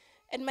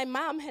 and my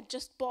mom had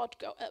just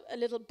bought a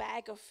little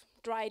bag of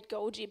dried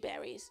goji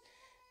berries.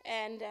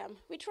 And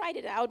we tried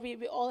it out.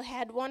 We all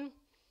had one.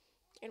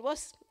 It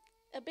was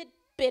a bit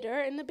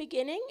bitter in the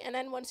beginning, and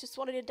then once you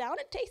swallowed it down,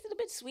 it tasted a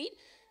bit sweet.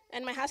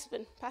 And my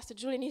husband, Pastor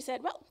Julian, he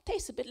said, well,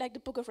 tastes a bit like the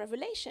book of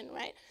Revelation,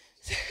 right?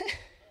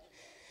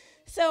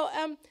 So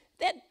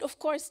there are, of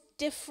course,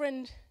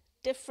 different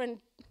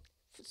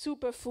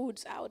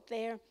superfoods out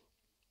there.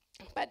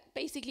 But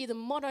basically the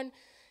modern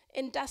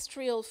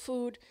industrial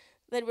food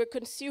that we're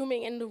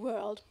consuming in the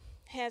world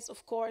has,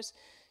 of course,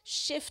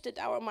 shifted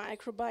our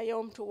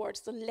microbiome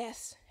towards the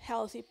less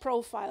healthy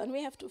profile, and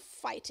we have to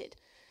fight it,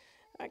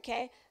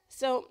 okay?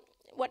 So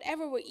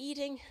whatever we're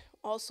eating,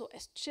 also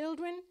as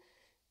children,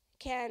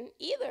 can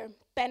either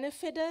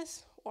benefit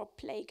us or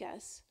plague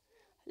us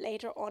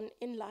later on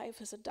in life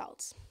as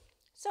adults.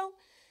 So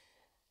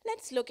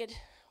let's look at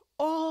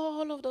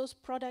all of those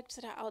products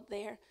that are out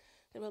there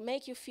that will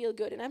make you feel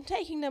good. And I'm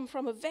taking them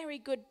from a very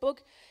good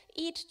book,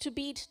 Eat to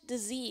Beat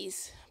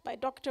Disease, by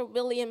Dr.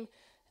 William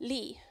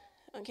Li.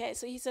 Okay,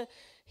 so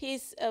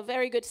he's a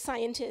very good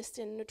scientist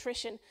in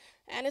nutrition,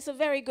 and it's a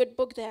very good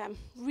book that I'm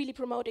really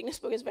promoting. This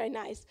book is very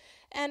nice.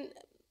 And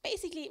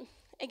basically,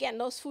 again,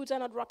 those foods are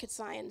not rocket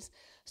science.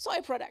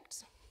 Soy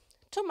products,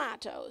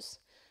 tomatoes,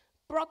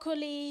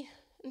 broccoli,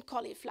 and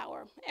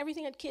cauliflower.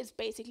 Everything that kids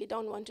basically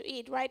don't want to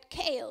eat, right?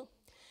 Kale.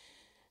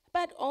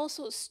 But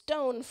also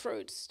stone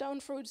fruits.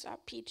 Stone fruits are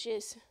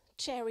peaches,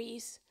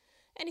 cherries,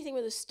 anything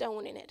with a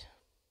stone in it.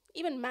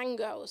 Even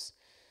mangoes,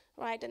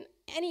 right? And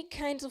any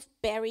kinds of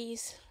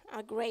berries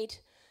are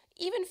great.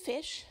 Even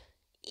fish,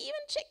 even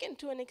chicken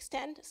to an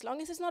extent, as long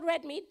as it's not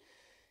red meat.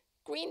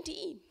 Green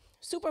tea,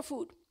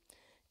 superfood.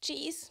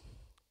 Cheese,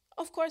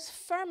 of course,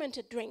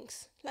 fermented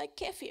drinks like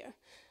kefir.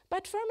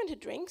 But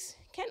fermented drinks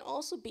can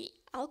also be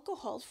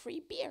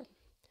alcohol-free beer,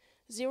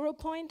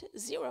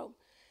 0.0.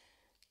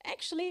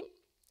 Actually,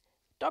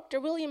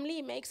 Dr. William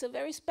Li makes a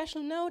very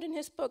special note in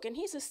his book, and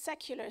he's a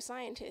secular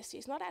scientist.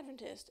 He's not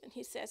Adventist, and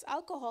he says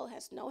alcohol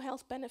has no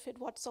health benefit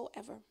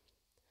whatsoever.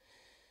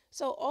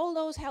 So all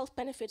those health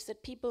benefits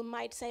that people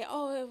might say,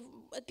 oh,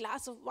 a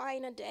glass of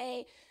wine a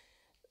day,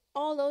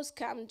 all those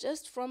come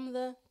just from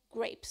the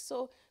grapes.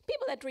 So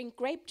people that drink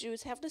grape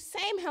juice have the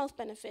same health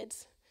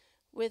benefits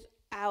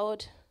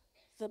without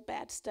the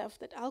bad stuff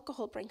that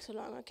alcohol brings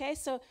along, okay?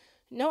 So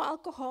no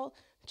alcohol,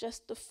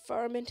 just the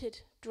fermented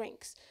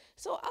drinks.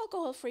 So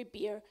alcohol-free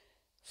beer,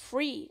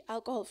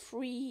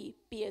 alcohol-free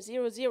beer,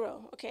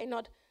 0.0, okay?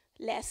 Not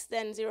less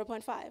than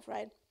 0.5,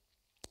 right?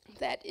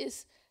 That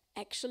is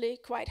actually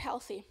quite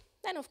healthy.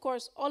 Then, of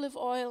course, olive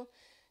oil,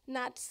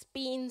 nuts,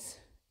 beans,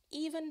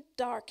 even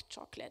dark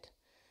chocolate.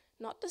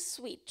 Not the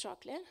sweet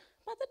chocolate,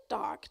 but the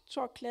dark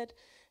chocolate.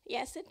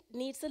 Yes, it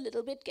needs a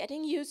little bit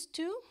getting used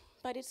to,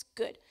 but it's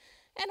good.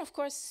 And of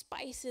course,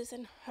 spices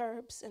and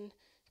herbs and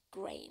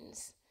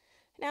grains.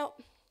 Now,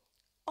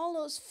 all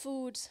those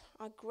foods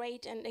are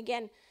great. And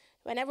again,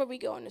 whenever we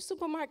go in the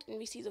supermarket and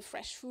we see the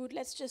fresh food,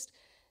 let's just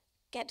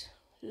get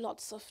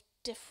lots of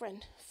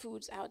different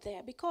foods out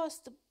there, because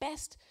the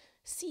best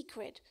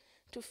secret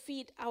to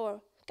feed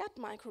our gut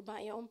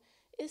microbiome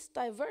is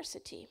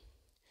diversity.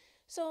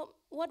 So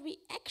what we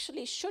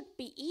actually should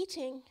be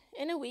eating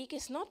in a week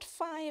is not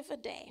 5 a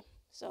day.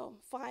 So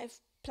 5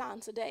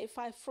 plants a day,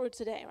 5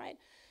 fruits a day, right?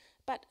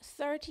 But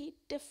 30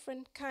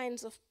 different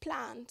kinds of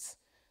plants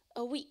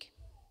a week.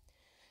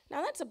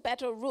 Now that's a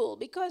better rule,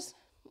 because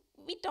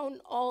we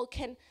don't all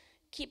can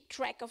keep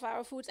track of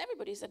our foods.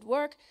 Everybody's at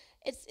work.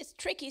 It's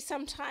tricky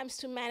sometimes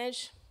to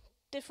manage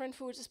different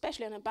foods,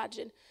 especially on a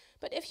budget.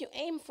 But if you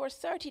aim for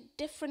 30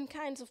 different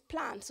kinds of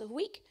plants a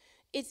week,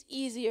 it's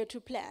easier to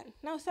plan.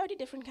 Now, 30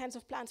 different kinds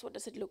of plants, what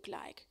does it look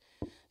like?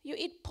 You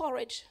eat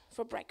porridge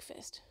for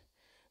breakfast.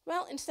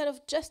 Well, instead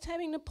of just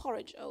having the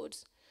porridge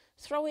oats,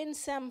 throw in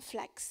some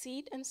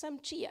flaxseed and some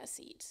chia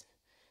seeds.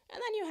 And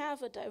then you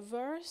have a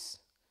diverse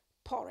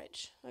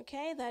porridge,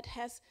 okay, that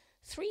has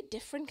 3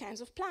 different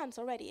kinds of plants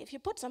already. If you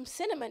put some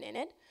cinnamon in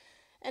it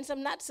and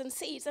some nuts and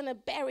seeds and a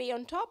berry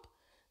on top,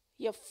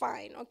 you're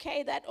fine,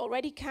 okay? That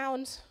already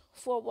counts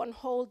for 1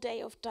 whole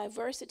day of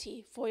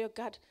diversity for your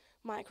gut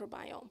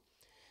microbiome.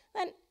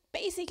 Then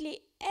basically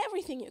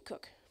everything you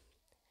cook,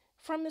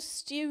 from a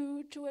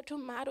stew to a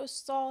tomato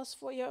sauce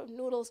for your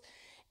noodles,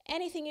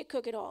 anything you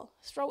cook at all,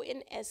 throw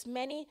in as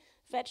many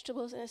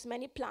vegetables and as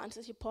many plants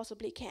as you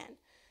possibly can.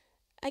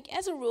 Like,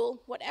 as a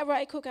rule, whatever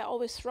I cook, I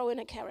always throw in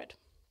a carrot.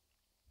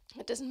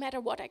 It doesn't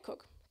matter what I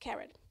cook,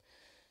 carrot.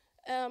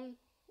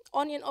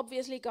 Onion,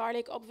 obviously,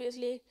 garlic,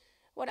 obviously.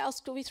 What else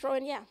do we throw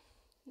in? Yeah,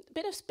 a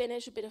bit of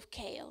spinach, a bit of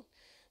kale,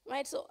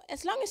 right? So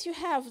as long as you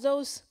have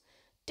those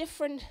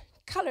different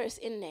colors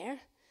in there,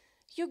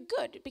 you're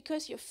good,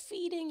 because you're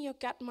feeding your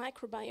gut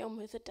microbiome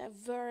with a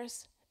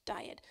diverse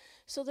diet.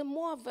 So the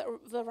more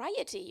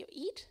variety you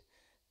eat,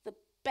 the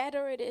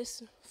better it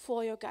is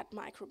for your gut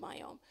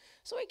microbiome.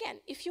 So again,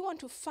 if you want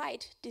to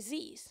fight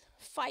disease,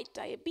 fight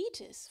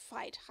diabetes,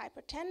 fight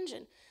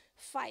hypertension,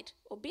 fight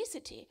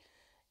obesity,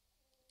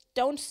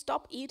 don't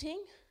stop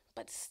eating,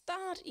 but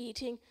start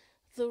eating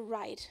the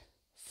right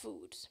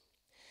foods.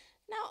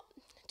 Now,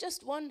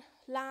 just one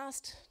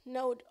last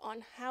note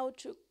on how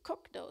to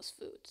cook those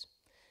foods.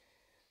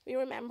 We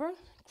remember,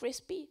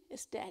 crispy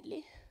is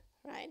deadly,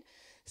 right?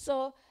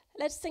 So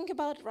let's think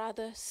about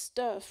rather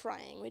stir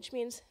frying, which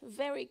means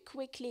very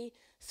quickly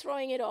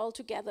throwing it all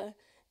together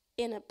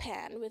in a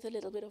pan with a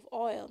little bit of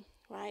oil,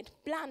 right?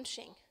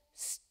 Blanching,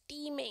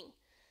 steaming,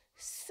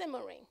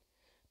 simmering,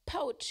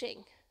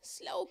 poaching,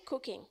 slow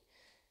cooking,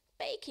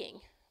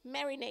 baking,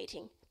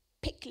 marinating,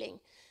 pickling.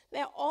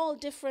 They're all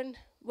different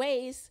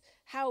ways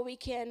how we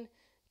can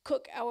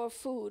cook our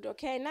food,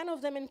 okay? None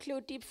of them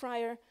include deep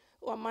fryer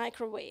or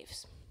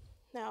microwaves.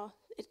 Now,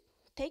 it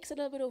takes a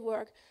little bit of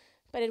work,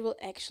 but it will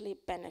actually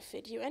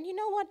benefit you. And you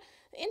know what?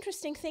 The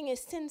interesting thing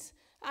is, since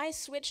I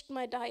switched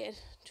my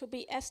diet to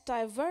be as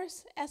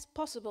diverse as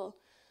possible,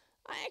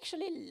 I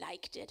actually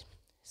liked it.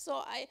 So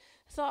I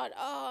thought,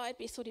 oh, I'd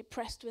be so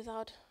depressed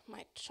without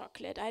my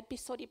chocolate. I'd be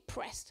so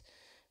depressed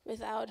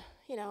without,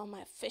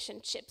 my fish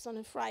and chips on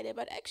a Friday.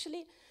 But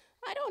actually,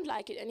 I don't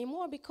like it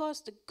anymore,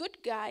 because the good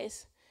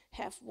guys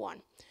have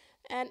won.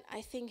 And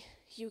I think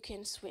you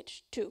can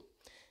switch too.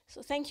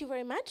 So thank you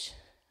very much.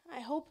 I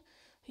hope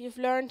you've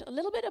learned a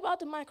little bit about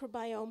the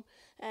microbiome.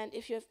 And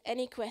if you have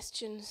any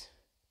questions,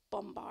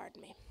 bombard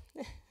me.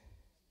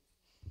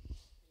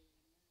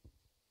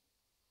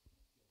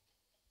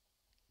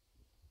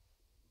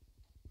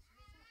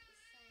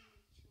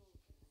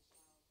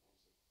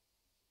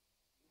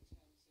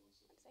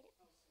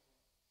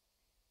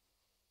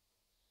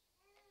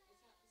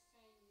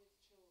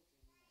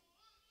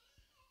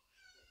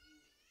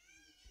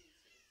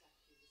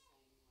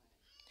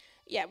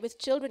 Yeah, with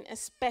children,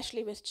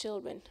 especially with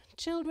children.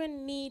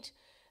 Children need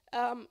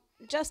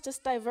just as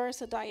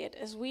diverse a diet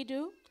as we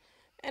do.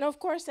 And of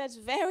course, that's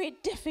very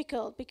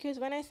difficult, because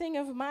when I think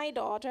of my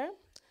daughter,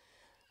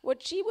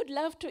 what she would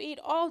love to eat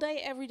all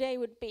day, every day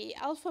would be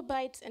alpha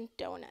bites and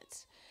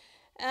donuts.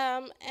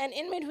 And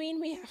in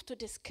between, we have to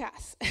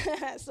discuss.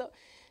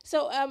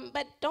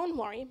 But don't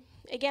worry.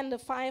 Again, the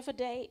 5 a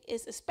day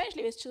is,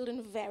 especially with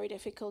children, very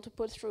difficult to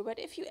put through. But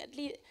if you at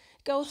least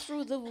go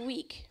through the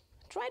week,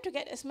 try to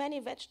get as many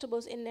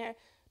vegetables in there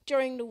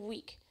during the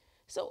week.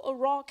 So a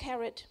raw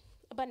carrot,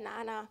 a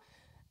banana,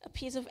 a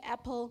piece of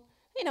apple,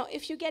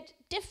 if you get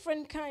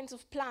different kinds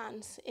of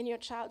plants in your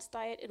child's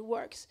diet, it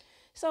works.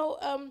 So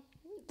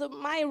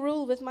my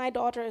rule with my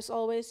daughter is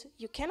always,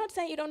 you cannot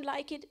say you don't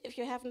like it if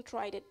you haven't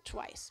tried it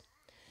twice.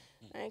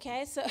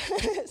 Okay, so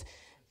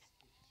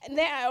and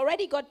there I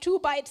already got 2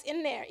 bites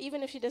in there.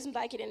 Even if she doesn't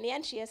like it in the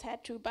end, she has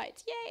had 2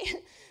 bites.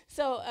 Yay!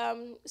 So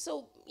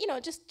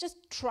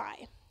just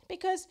try.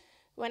 Because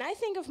when I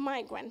think of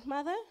my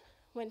grandmother,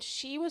 when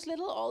she was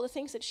little, all the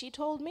things that she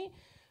told me,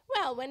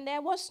 well, when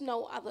there was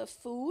no other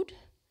food,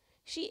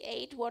 she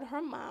ate what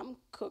her mom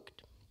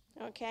cooked.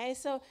 Okay,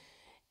 so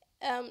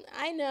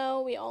I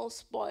know we all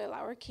spoil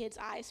our kids.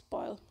 I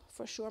spoil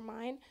for sure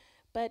mine,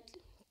 but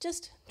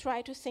just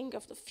try to think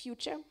of the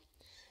future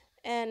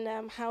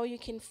and how you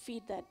can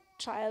feed that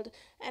child.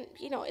 And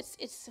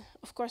it's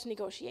of course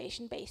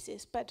negotiation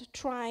basis, but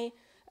try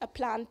a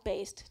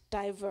plant-based,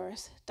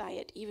 diverse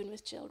diet even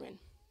with children.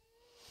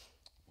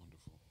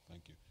 Wonderful,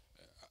 thank you.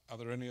 Are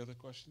there any other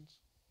questions?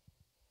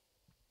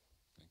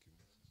 Thank you.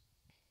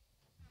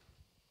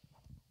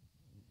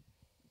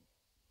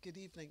 Good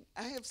evening.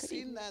 I have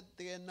seen that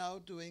they are now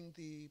doing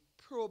the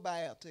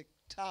probiotic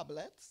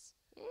tablets.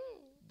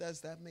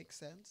 Does that make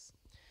sense?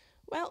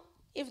 Well,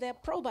 if they're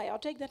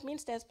probiotic, that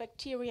means there's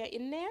bacteria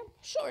in there.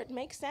 Sure, it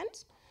makes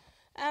sense.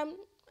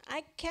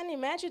 I can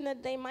imagine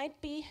that they might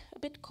be a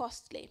bit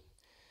costly.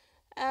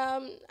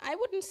 I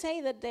wouldn't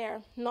say that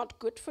they're not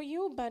good for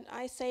you, but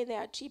I say there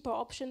are cheaper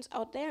options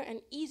out there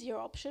and easier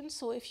options.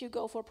 So if you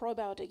go for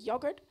probiotic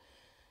yogurt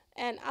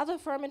and other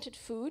fermented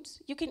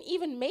foods, you can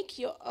even make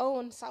your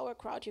own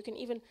sauerkraut. You can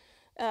even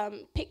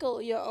pickle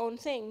your own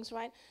things,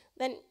 right?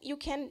 Then you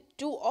can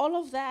do all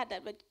of that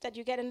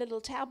you get in a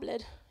little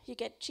tablet. You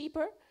get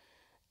cheaper.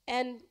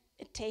 And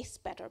it tastes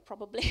better,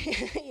 probably.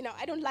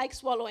 I don't like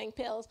swallowing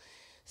pills.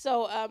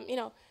 So,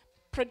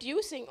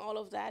 producing all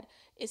of that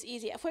is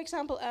easier. For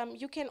example,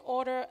 you can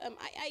order,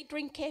 I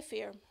drink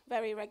kefir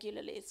very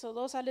regularly. So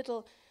those are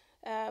little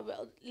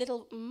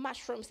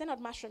mushrooms. They're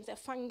not mushrooms, they're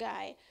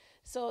fungi.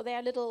 So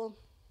they're little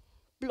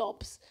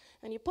blobs.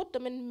 And you put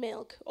them in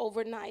milk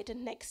overnight.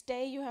 And next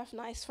day you have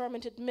nice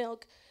fermented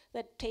milk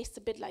that tastes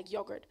a bit like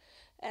yogurt.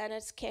 And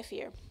it's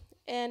kefir.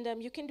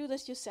 And you can do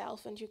this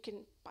yourself, and you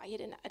can buy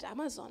it at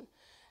Amazon.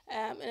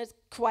 And it's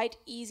quite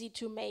easy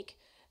to make.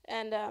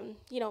 And,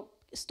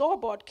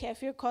 store-bought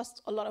kefir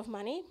costs a lot of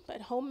money,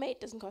 but homemade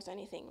doesn't cost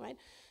anything, right?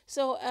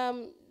 So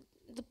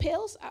the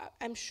pills,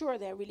 I'm sure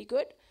they're really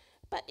good.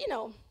 But,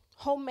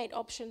 homemade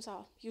options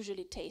are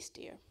usually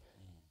tastier.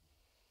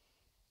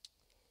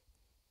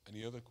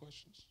 Any other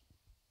questions?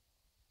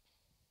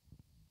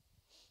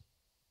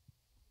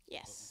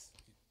 Yes.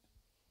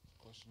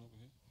 Question over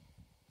here?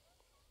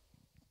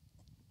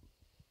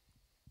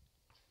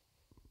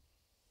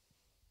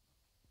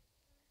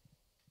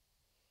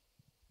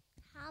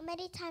 How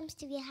many times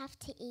do we have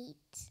to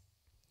eat?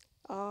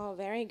 Oh,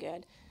 very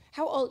good.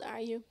 How old are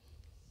you?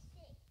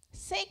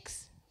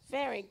 6.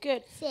 Very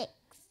good. 6.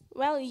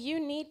 Well, you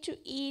need to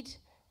eat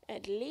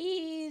at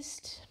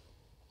least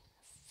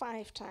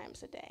 5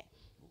 times a day,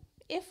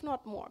 if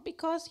not more,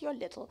 because you're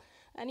little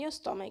and your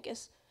stomach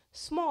is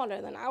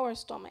smaller than our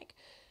stomach.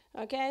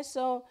 Okay,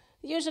 so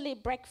usually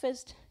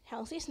breakfast,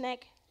 healthy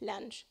snack,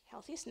 lunch,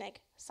 healthy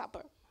snack,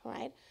 supper,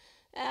 right?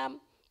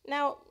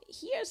 Now,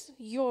 here's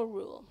your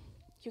rule.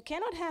 You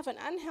cannot have an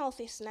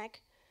unhealthy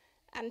snack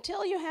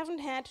until you haven't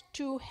had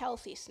 2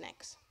 healthy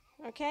snacks.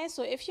 Okay,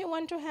 so if you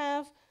want to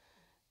have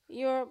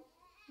your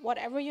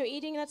whatever you're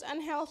eating that's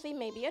unhealthy,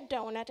 maybe a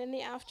donut in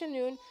the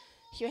afternoon,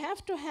 you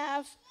have to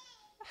have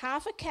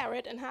half a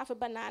carrot and half a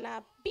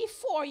banana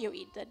before you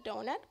eat the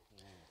donut.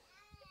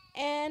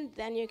 And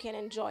then you can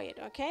enjoy it,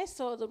 okay?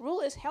 So the rule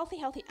is healthy,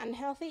 healthy,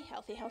 unhealthy,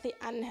 healthy, healthy,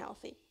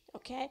 unhealthy,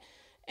 okay?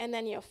 And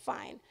then you're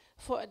fine.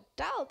 For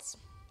adults,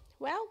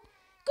 well,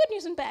 good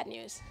news and bad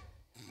news.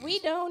 We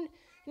don't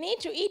need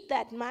to eat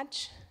that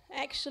much.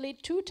 Actually,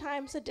 2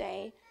 times a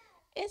day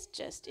is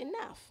just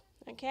enough,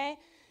 okay?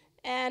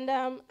 And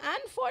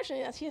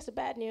unfortunately, here's the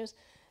bad news,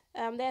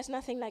 there's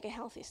nothing like a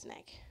healthy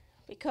snack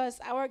because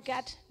our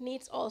gut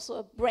needs also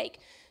a break.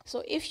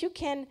 So if you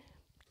can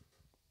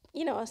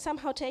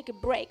somehow take a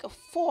break of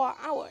 4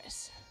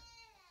 hours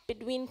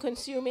between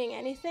consuming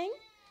anything,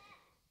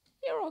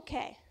 you're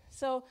okay.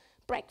 So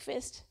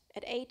breakfast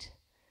at 8,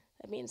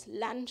 that means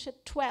lunch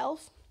at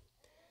 12,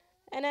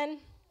 and then,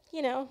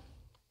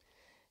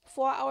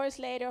 4 hours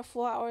later,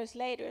 4 hours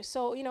later.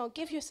 So,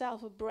 give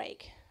yourself a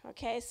break,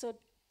 okay? So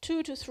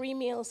 2 to 3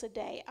 meals a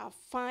day are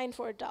fine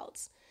for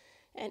adults.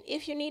 And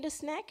if you need a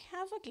snack,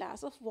 have a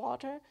glass of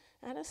water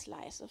and a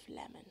slice of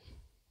lemon.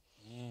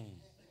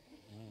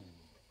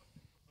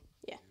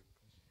 Yeah.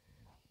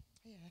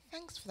 Yeah,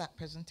 thanks for that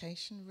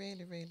presentation.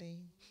 Really, really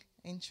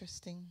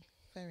interesting.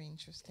 Very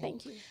interesting.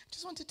 Thank you.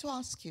 Just wanted to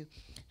ask you,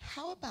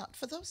 how about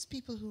for those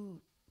people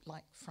who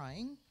like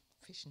frying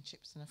fish and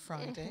chips on a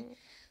Friday,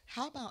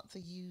 how about the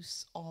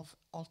use of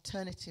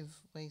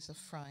alternative ways of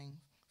frying,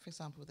 for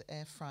example, with the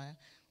air fryer?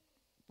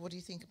 What do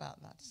you think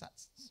about that? Is that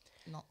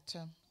not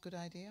a good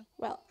idea?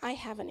 Well, I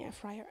have an air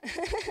fryer.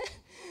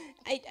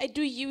 I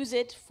do use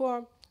it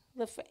for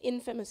the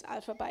infamous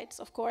alpha bites,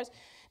 of course.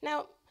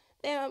 Now,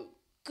 there are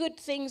good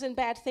things and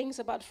bad things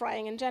about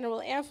frying in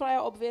general. Air fryer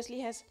obviously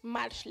has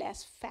much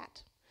less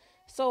fat.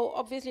 So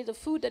obviously the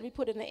food that we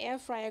put in the air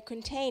fryer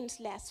contains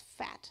less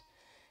fat.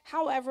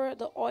 However,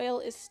 the oil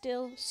is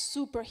still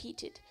super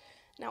heated.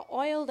 Now,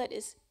 oil that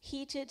is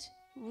heated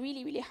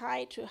really, really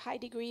high to high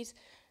degrees,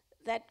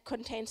 that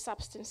contains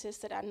substances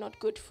that are not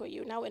good for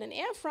you. Now, in an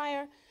air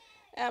fryer,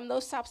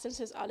 those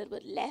substances are a little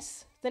bit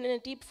less than in a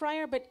deep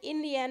fryer, but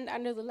in the end,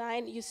 under the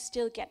line, you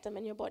still get them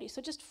in your body.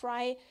 So just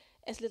fry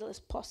as little as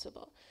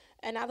possible.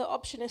 Another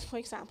option is, for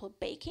example,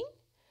 baking.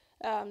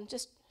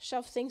 Just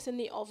shove things in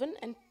the oven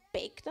and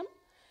bake them.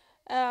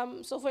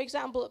 So, for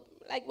example,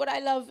 like what I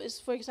love is,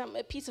 for example,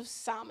 a piece of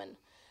salmon.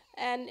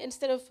 And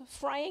instead of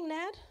frying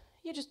that,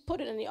 you just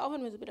put it in the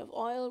oven with a bit of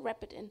oil,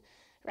 wrap it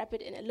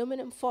in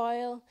aluminum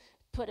foil,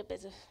 put a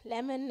bit of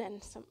lemon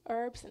and some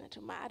herbs and a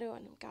tomato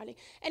and garlic.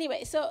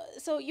 Anyway,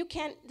 so you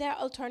can, there are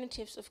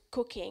alternatives of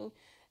cooking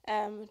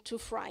to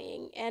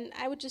frying. And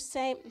I would just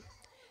say,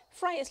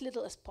 fry as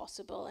little as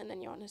possible, and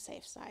then you're on the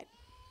safe side.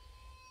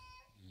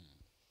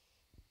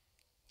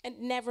 And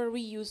never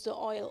reuse the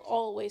oil,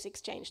 always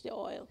exchange the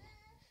oil.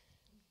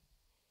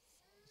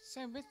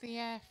 So with the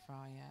air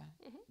fryer,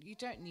 you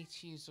don't need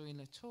to use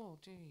oil at all,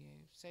 do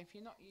you? So if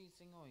you're not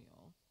using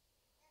oil,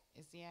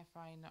 is the air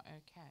fryer not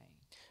okay?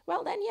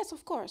 Well, then yes,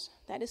 of course,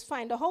 that is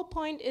fine. The whole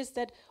point is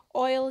that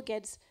oil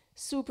gets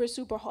super,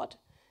 super hot,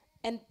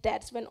 and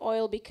that's when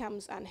oil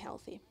becomes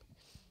unhealthy.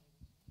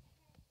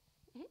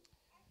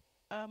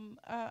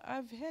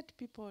 I've heard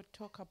people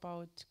talk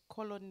about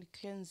colon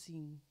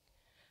cleansing.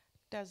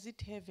 Does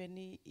it have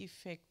any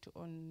effect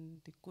on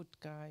the good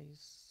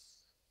guys?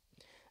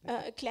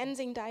 A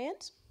cleansing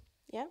diet,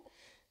 yeah?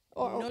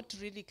 Or not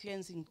really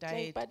cleansing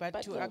diet,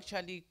 but to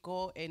actually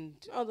go and...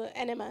 Or the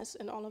enemas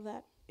and all of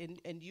that.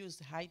 And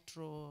use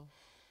hydro...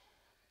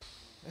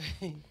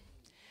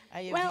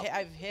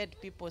 I've heard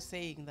people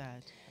saying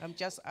that. I'm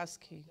just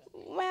asking.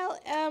 Well,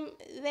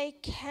 they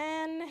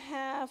can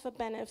have a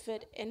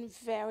benefit in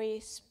very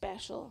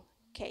special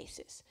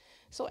cases.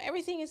 So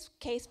everything is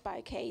case by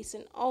case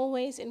and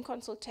always in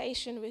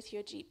consultation with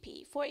your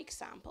GP. For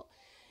example,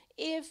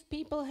 if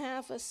people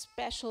have a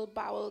special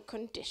bowel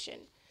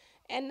condition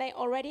and they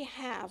already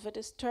have a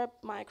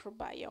disturbed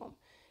microbiome,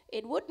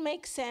 it would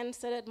make sense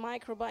that that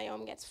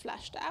microbiome gets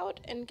flushed out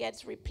and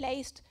gets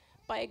replaced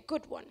by a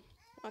good one,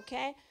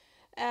 okay?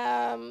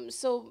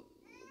 So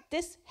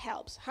this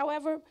helps.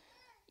 However,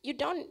 you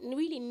don't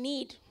really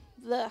need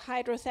the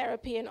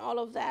hydrotherapy and all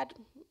of that.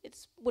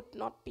 It would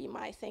not be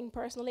my thing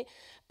personally,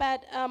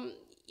 but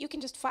you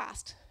can just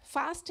fast.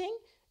 Fasting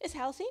is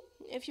healthy.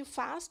 If you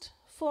fast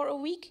for a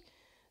week,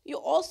 you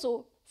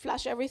also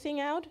flush everything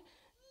out,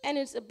 and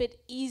it's a bit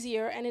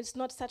easier, and it's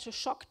not such a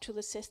shock to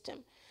the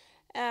system.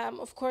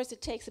 Of course,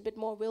 it takes a bit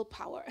more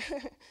willpower.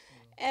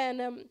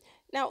 And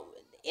now,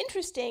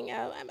 interesting,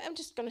 I'm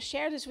just going to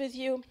share this with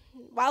you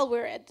while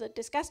we're at the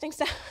disgusting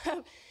stuff.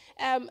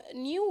 A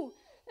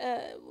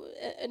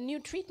new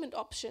treatment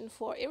option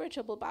for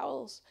irritable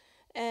bowels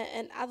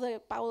and other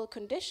bowel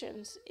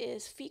conditions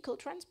is fecal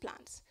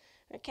transplants.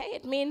 Okay,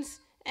 it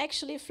means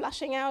actually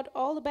flushing out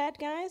all the bad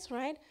guys,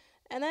 right?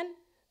 And then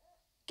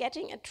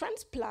getting a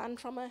transplant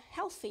from a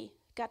healthy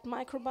gut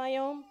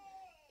microbiome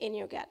in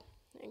your gut,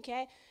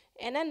 okay?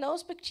 And then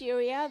those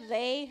bacteria,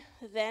 they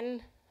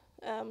then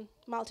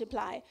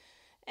multiply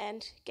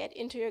and get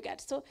into your gut.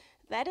 So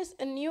that is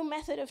a new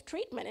method of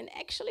treatment and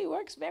actually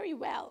works very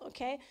well,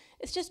 okay?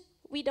 It's just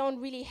we don't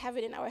really have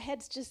it in our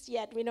heads just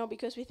yet, we know,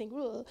 because we think,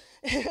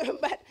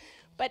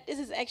 but this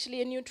is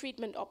actually a new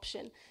treatment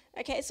option.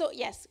 Okay, so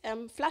yes,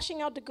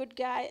 flushing out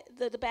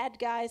the bad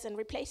guys and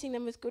replacing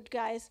them with good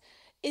guys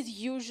is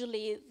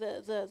usually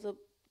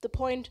the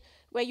point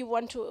where you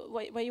want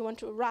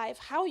to arrive.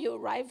 How you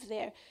arrive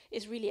there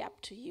is really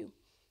up to you.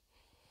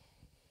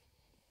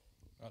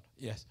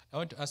 Yes, I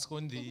want to ask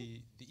on the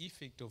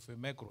effect of a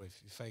microwave.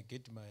 If I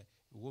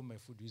warm my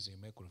food using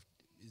a microwave,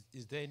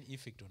 is there any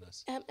effect on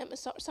us?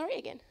 Sorry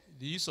again.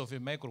 The use of a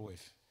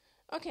microwave.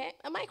 Okay,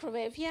 a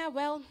microwave. Yeah,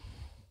 well,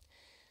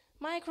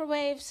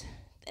 microwaves,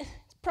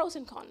 pros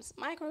and cons.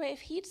 Microwave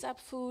heats up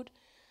food,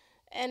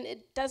 and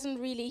it doesn't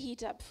really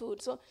heat up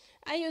food. So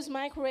I use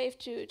microwave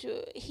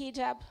to heat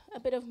up a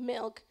bit of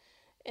milk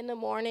in the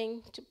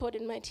morning to put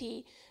in my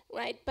tea,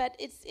 right? But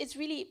it's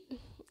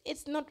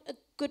not a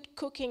good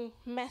cooking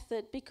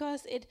method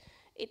because the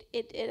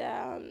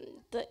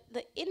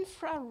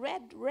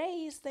infrared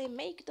rays, they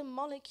make the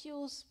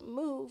molecules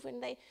move,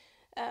 and they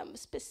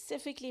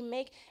specifically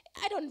make,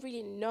 I don't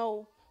really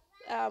know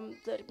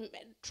the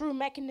true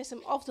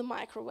mechanism of the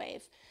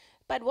microwave,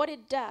 but what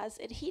it does,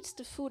 it heats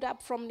the food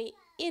up from the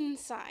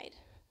inside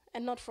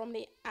and not from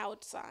the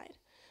outside.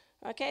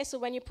 Okay, so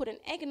when you put an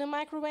egg in a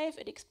microwave,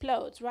 it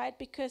explodes, right?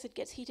 Because it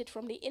gets heated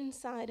from the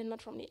inside and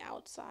not from the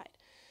outside.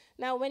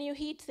 Now, when you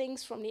heat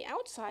things from the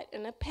outside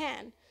in a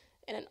pan,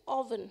 in an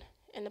oven,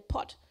 in a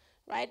pot,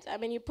 right? I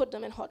mean, you put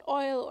them in hot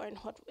oil or in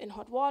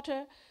hot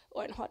water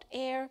or in hot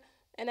air,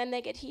 and then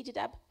they get heated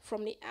up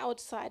from the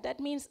outside. That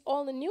means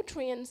all the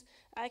nutrients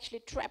are actually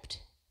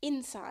trapped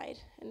inside,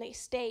 and they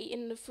stay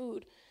in the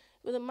food.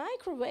 With a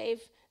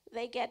microwave,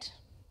 they get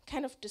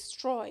kind of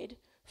destroyed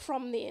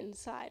from the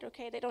inside,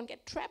 okay? They don't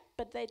get trapped,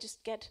 but they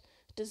just get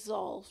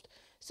dissolved.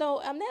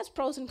 So there's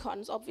pros and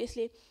cons,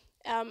 obviously.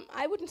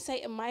 I wouldn't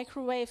say a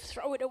microwave,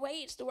 throw it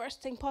away, it's the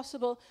worst thing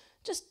possible.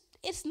 Just,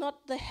 it's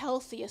not the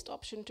healthiest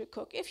option to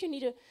cook. If you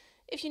need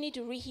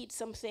to reheat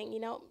something, you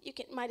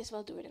might as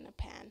well do it in a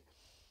pan.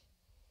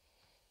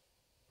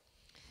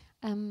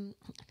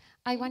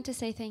 I want to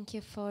say thank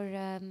you for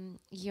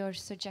your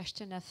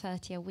suggestion of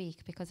 30 a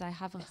week, because I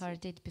haven't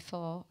heard it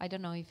before. I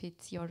don't know if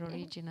it's your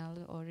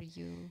original or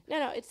you.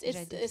 No, it's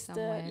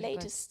the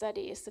latest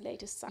study, it's the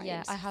latest science.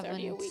 Yeah, I haven't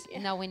 30 a week,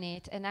 known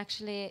it, and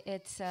actually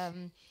it's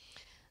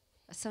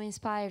so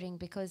inspiring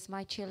because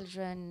my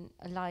children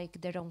like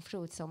their own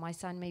fruit. So my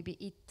son maybe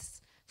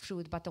eats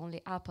fruit, but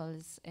only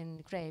apples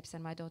and grapes,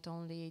 and my daughter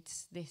only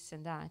eats this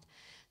and that.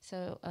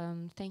 So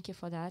thank you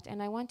for that.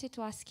 And I wanted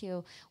to ask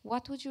you,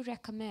 what would you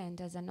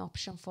recommend as an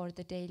option for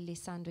the daily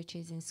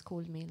sandwiches in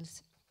school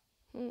meals?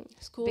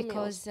 School meals.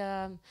 Because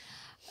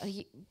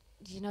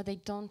they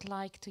don't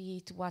like to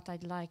eat what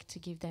I'd like to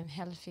give them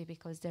healthy,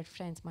 because their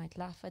friends might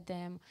laugh at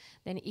them.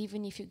 Then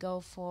even if you go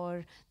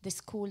for the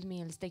school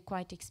meals, they're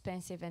quite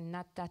expensive and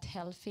not that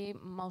healthy.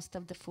 Most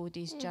of the food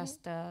is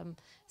just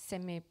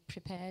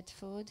semi-prepared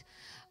food.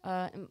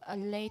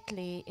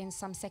 Lately, in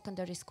some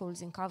secondary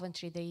schools in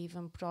Coventry, they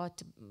even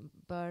brought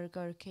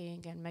Burger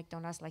King and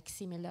McDonald's, like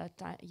similar.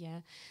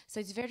 So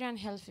it's very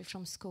unhealthy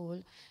from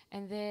school.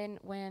 And then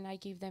when I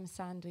give them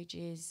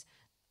sandwiches,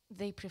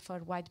 they prefer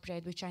white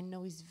bread, which I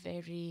know is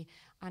very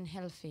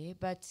unhealthy.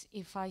 But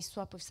if I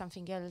swap with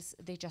something else,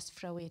 they just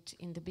throw it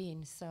in the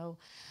bin. So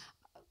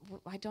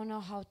I don't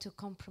know how to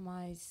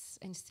compromise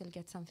and still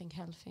get something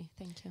healthy.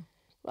 Thank you.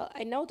 Well,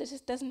 I know this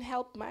doesn't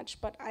help much,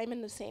 but I'm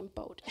in the same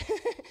boat.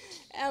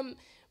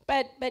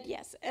 But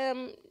yes,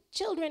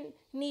 children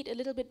need a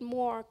little bit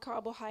more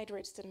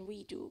carbohydrates than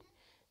we do.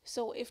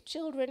 So if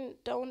children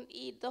don't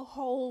eat the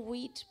whole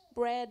wheat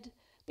bread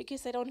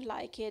because they don't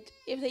like it,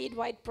 if they eat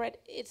white bread,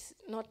 it's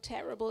not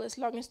terrible as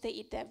long as they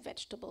eat their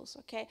vegetables,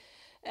 okay?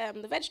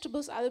 The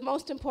vegetables are the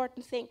most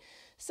important thing.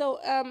 So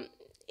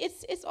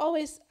it's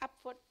always up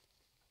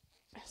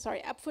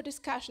for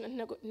discussion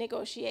and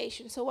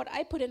negotiation. So what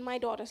I put in my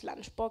daughter's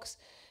lunchbox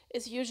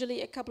is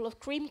usually a couple of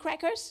cream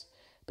crackers,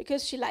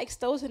 because she likes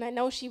those and I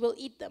know she will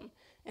eat them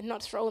and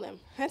not throw them.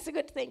 That's a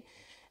good thing.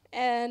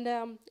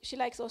 And she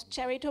likes those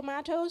cherry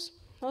tomatoes.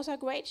 Those are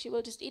great. She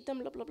will just eat them,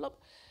 blah, blah, blah.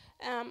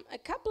 A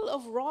couple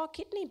of raw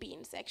kidney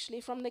beans, actually,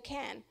 from the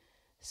can.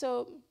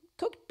 So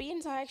cooked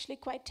beans are actually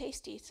quite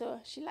tasty, so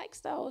she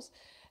likes those.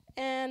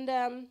 And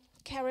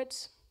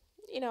carrots,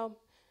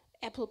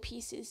 apple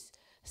pieces,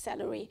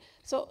 celery.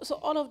 So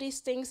all of these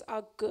things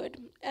are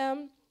good.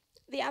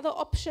 The other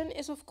option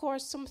is, of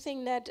course,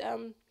 something that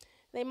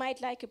they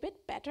might like a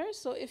bit better.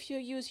 So if you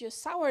use your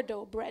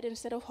sourdough bread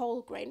instead of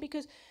whole grain,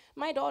 because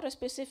my daughter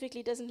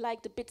specifically doesn't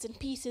like the bits and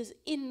pieces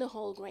in the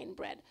whole grain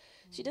bread.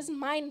 She doesn't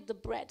mind the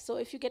bread. So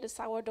if you get a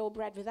sourdough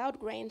bread without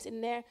grains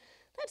in there,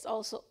 that's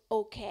also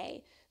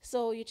okay.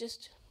 So you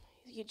just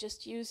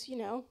use,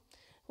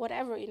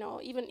 whatever,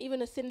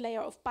 even a thin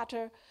layer of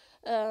butter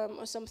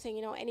or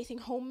something, anything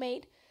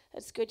homemade.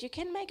 That's good. You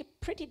can make a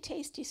pretty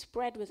tasty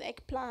spread with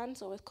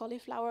eggplants or with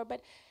cauliflower,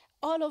 but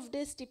all of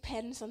this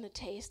depends on the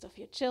taste of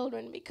your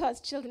children,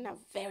 because children are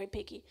very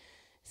picky.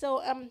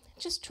 So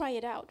just try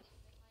it out.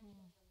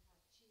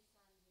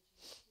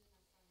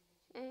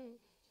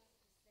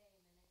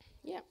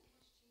 Yeah.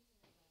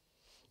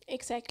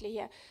 Exactly,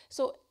 yeah.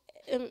 So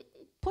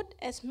put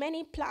as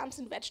many plants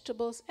and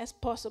vegetables as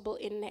possible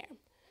in there.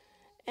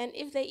 And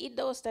if they eat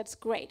those, that's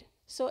great.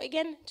 So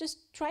again,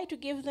 just try to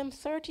give them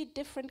 30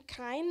 different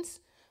kinds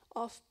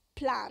of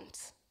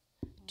plants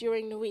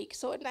during the week.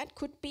 So that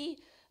could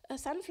be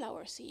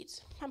sunflower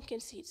seeds, pumpkin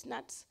seeds,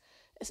 nuts,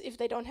 as if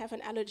they don't have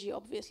an allergy,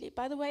 obviously.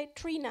 By the way,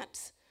 tree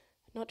nuts,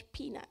 not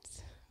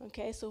peanuts.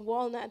 Okay, so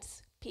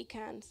walnuts,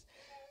 pecans,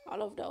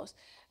 all of those.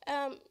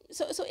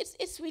 So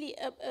it's really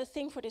a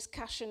thing for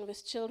discussion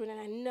with children, and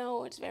I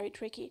know it's very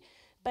tricky.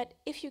 But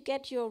if you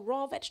get your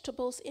raw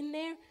vegetables in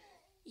there,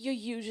 you're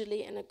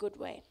usually in a good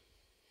way.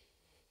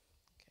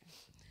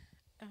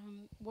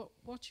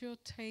 What's your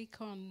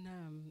take on,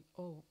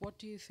 or what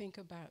do you think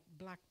about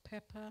black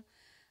pepper?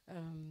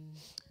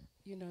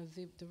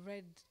 The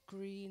red,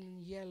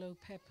 green, yellow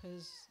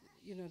peppers,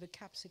 the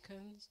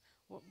capsicums.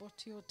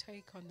 What's your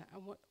take on that?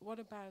 And what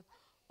about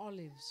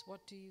olives?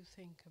 What do you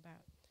think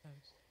about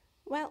those?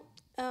 Well,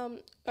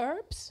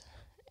 herbs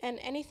and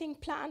anything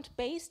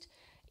plant-based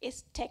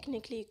is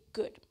technically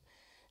good.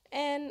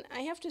 And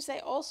I have to say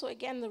also,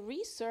 again, the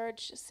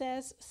research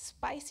says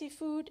spicy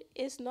food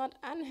is not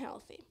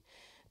unhealthy.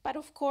 But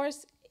of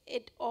course,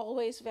 it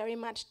always very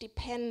much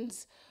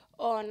depends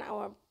on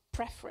our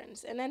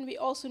preference. And then we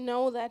also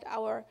know that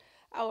our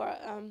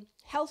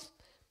health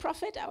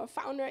prophet, our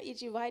founder,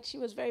 E.G. White, she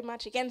was very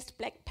much against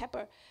black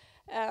pepper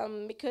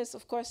because,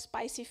 of course,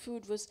 spicy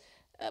food was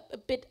a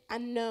bit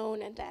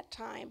unknown at that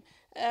time.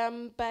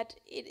 But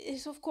it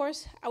is, of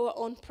course, our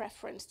own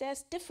preference.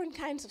 There's different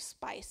kinds of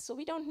spice, so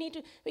we don't need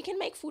to. We can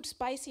make food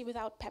spicy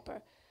without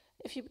pepper.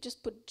 If you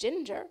just put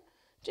ginger,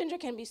 ginger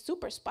can be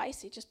super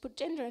spicy. Just put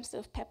ginger instead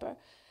of pepper.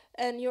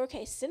 In your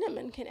case,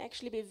 cinnamon can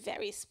actually be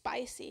very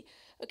spicy.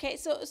 Okay,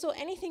 so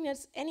anything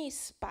that's any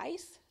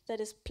spice that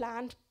is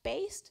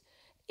plant-based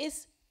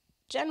is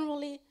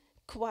generally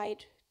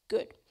quite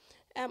good.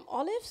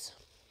 Olives,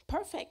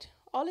 perfect.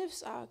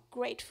 Olives are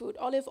great food.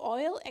 Olive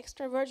oil,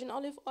 extra virgin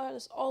olive oil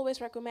is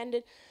always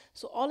recommended.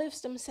 So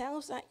olives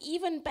themselves are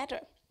even better.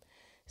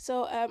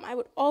 So I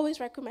would always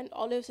recommend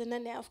olives, and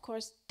then there are, of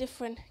course,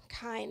 different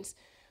kinds.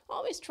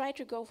 Always try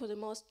to go for the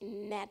most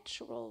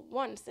natural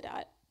ones that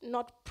are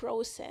not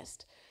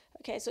processed.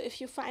 Okay, so if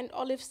you find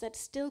olives that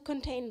still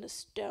contain the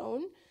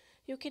stone,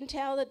 you can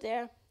tell that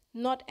they're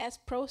not as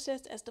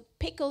processed as the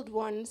pickled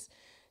ones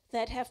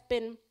that have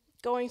been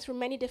going through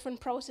many different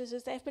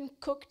processes. They have been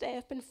cooked, they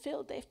have been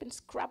filled, they've been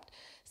scrubbed.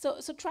 So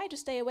try to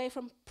stay away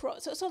from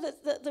so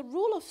the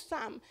rule of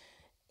thumb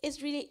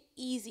is really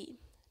easy,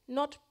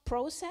 not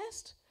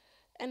processed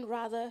and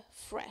rather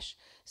fresh.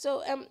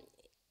 So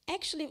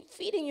actually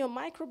feeding your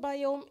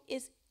microbiome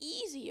is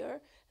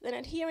easier than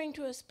adhering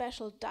to a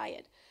special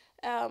diet,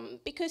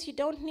 because you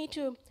don't need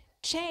to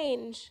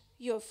change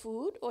your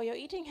food or your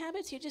eating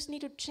habits, you just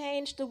need to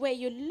change the way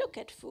you look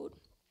at food.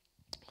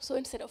 So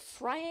instead of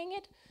frying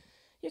it,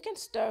 you can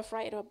stir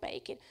fry it or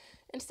bake it.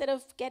 Instead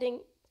of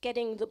getting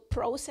the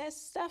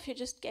processed stuff, you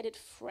just get it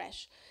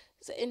fresh.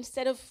 So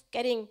instead of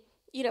getting,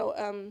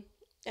 the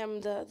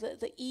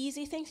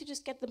easy things, you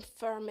just get them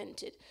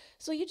fermented.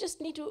 So you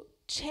just need to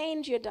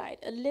change your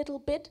diet a little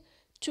bit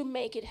to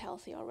make it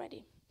healthy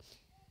already.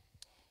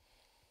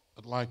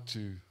 I'd like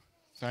to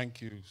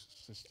thank you,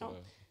 Sister. Oh.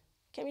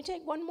 Can we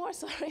take one more?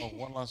 Sorry. Oh,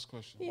 one last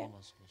question. Yeah. One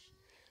last question.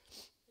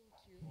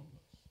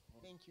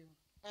 Thank you.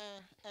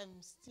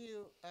 I'm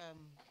still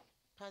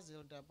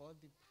puzzled about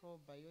the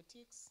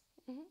probiotics.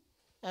 Mm-hmm.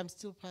 I'm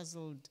still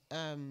puzzled.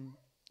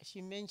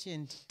 She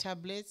mentioned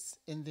tablets,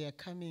 and they are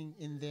coming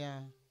in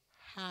their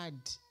hard.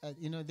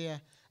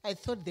 I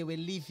thought they were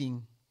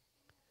living,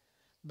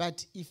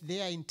 but if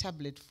they are in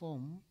tablet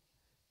form,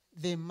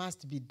 they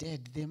must be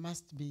dead. They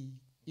must be,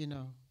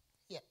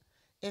 yeah.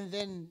 And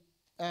then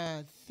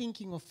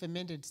thinking of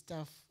fermented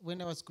stuff.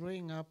 When I was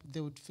growing up,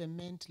 they would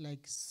ferment like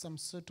some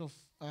sort of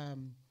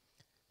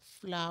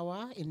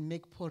flour and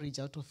make porridge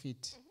out of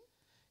it. Mm-hmm.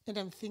 And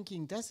I'm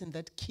thinking, doesn't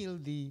that kill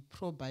the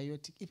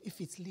probiotic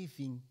if it's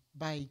living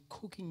by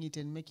cooking it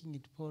and making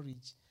it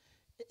porridge?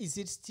 Is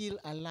it still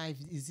alive?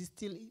 Is it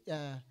still,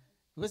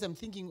 because I'm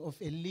thinking of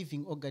a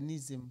living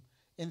organism,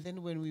 and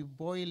then when we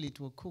boil it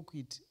or cook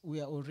it,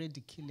 we are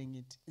already killing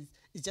it.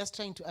 It's just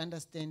trying to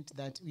understand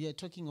that we are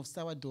talking of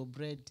sourdough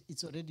bread,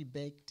 it's already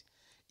baked.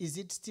 Is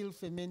it still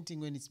fermenting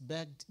when it's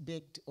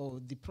baked, or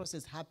the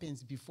process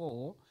happens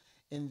before,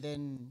 and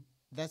then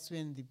that's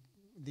when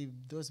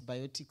those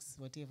biotics,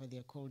 whatever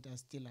they're called, are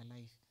still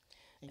alive?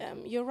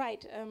 You're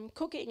right.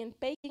 Cooking and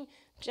baking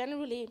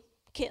generally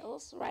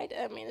kills, right?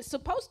 I mean, it's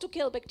supposed to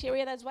kill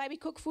bacteria. That's why we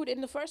cook food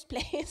in the first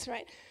place,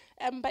 right?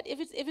 But if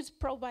it's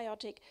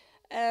probiotic,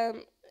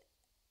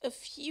 a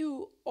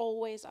few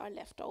always are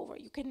left over.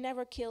 You can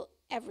never kill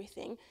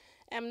everything.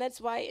 That's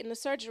why in the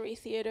surgery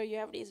theater you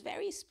have these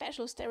very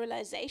special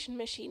sterilization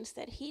machines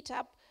that heat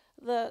up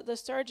the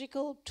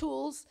surgical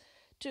tools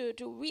to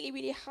really,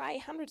 really high,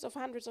 hundreds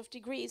of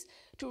degrees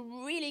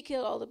to really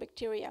kill all the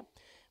bacteria.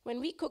 When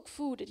we cook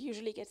food, it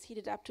usually gets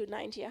heated up to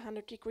 90,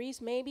 100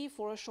 degrees, maybe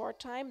for a short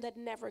time. That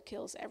never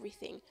kills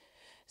everything.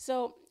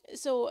 So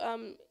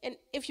and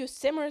if you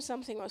simmer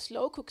something or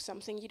slow cook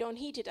something, you don't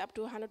heat it up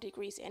to 100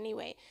 degrees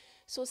anyway.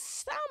 So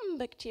some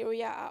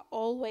bacteria are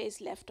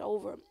always left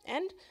over.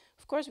 And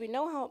of course, we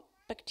know how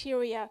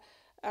bacteria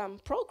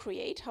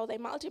procreate, how they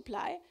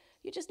multiply.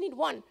 You just need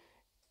one,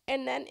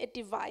 and then it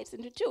divides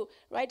into two,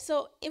 right?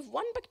 So if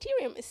one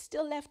bacterium is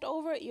still left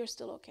over, you're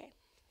still okay.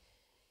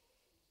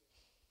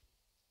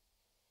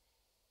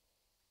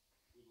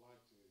 We'd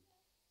like to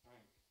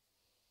thank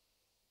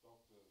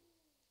Dr.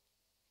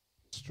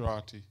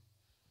 Kastrati.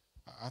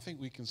 I think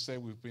we can say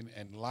we've been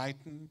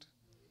enlightened,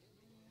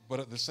 but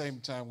at the same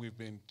time we've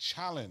been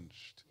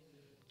challenged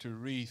to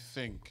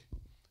rethink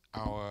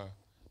our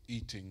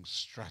eating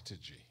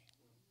strategy.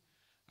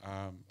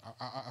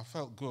 I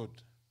felt good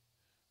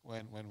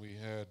when we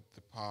heard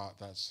the part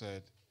that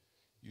said,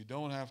 you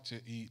don't have to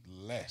eat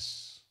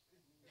less.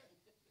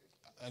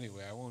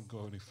 Anyway, I won't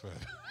go any further.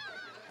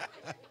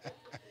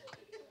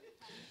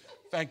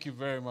 Thank you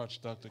very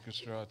much, Dr.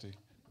 Kastrati.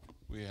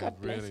 We have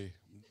really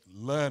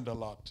learned a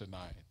lot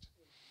tonight.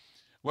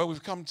 Well,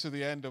 we've come to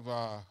the end of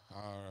our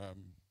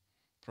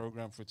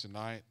program for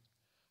tonight.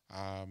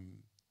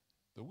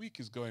 The week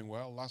is going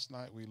well. Last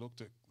night we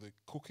looked at the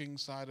cooking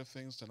side of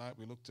things. Tonight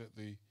we looked at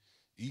the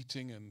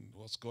eating and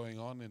what's going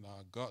on in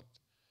our gut.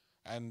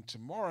 And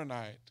tomorrow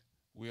night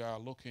we are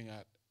looking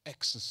at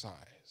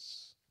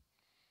exercise.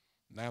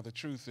 Now the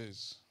truth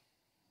is,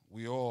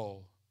 we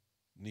all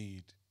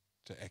need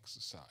to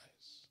exercise.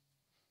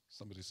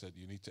 Somebody said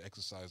you need to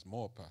exercise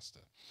more,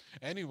 Pastor.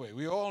 Anyway,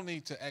 we all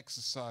need to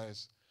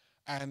exercise.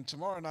 And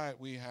tomorrow night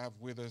we have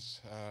with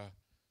us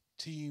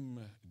Team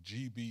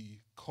GB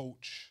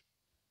coach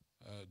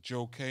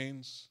Joe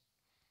Keynes.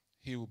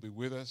 he will be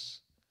with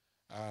us.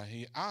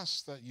 He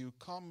asks that you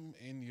come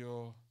in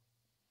your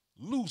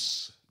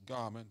loose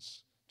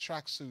garments,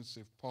 tracksuits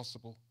if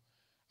possible.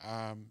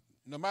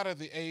 No matter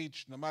the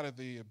age, no matter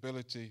the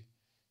ability,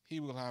 he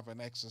will have an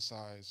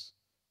exercise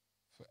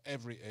for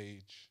every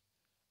age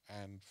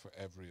and for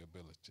every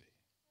ability.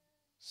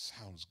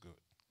 Sounds good.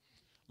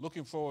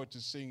 Looking forward to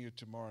seeing you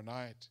tomorrow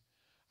night.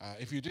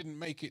 If you didn't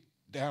make it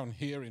down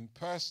here in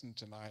person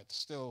tonight,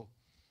 still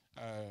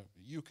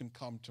you can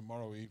come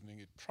tomorrow evening.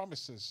 It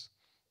promises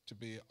to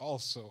be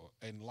also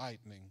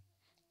enlightening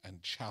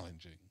and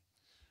challenging.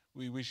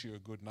 We wish you a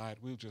good night.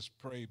 We'll just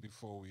pray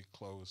before we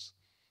close,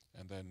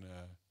 and then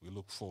we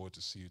look forward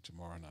to see you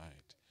tomorrow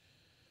night.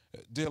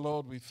 Dear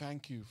Lord, we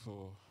thank you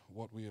for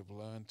what we have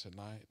learned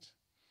tonight.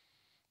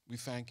 We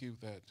thank you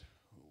that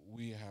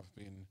we have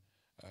been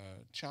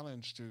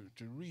challenged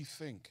to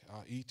rethink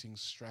our eating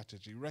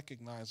strategy,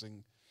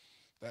 recognizing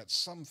that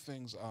some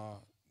things are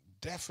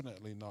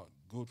definitely not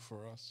good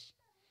for us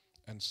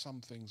and some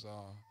things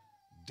are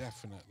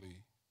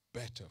definitely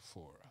better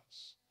for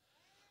us.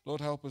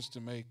 Lord, help us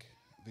to make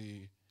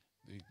the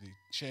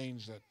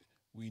change that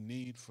we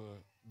need for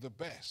the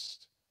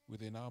best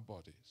within our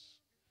bodies.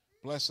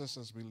 Bless us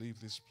as we leave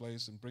this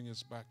place and bring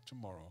us back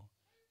tomorrow.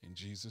 In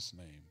Jesus'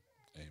 name,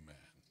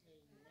 amen.